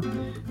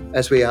Time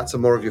as we answer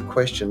more of your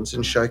questions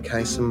and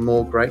showcase some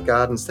more great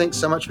gardens. Thanks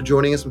so much for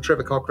joining us. I'm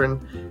Trevor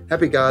Cochrane.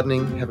 Happy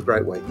gardening. Have a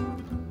great week.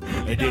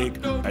 I dig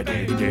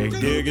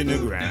in the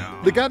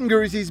ground. The Garden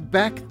Gurus is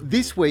back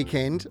this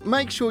weekend.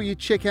 Make sure you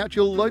check out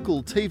your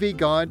local TV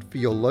guide for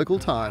your local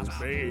times.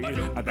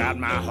 I got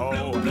my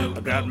hoe, I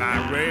got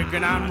my rake,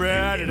 and I'm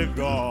ready to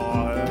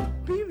go.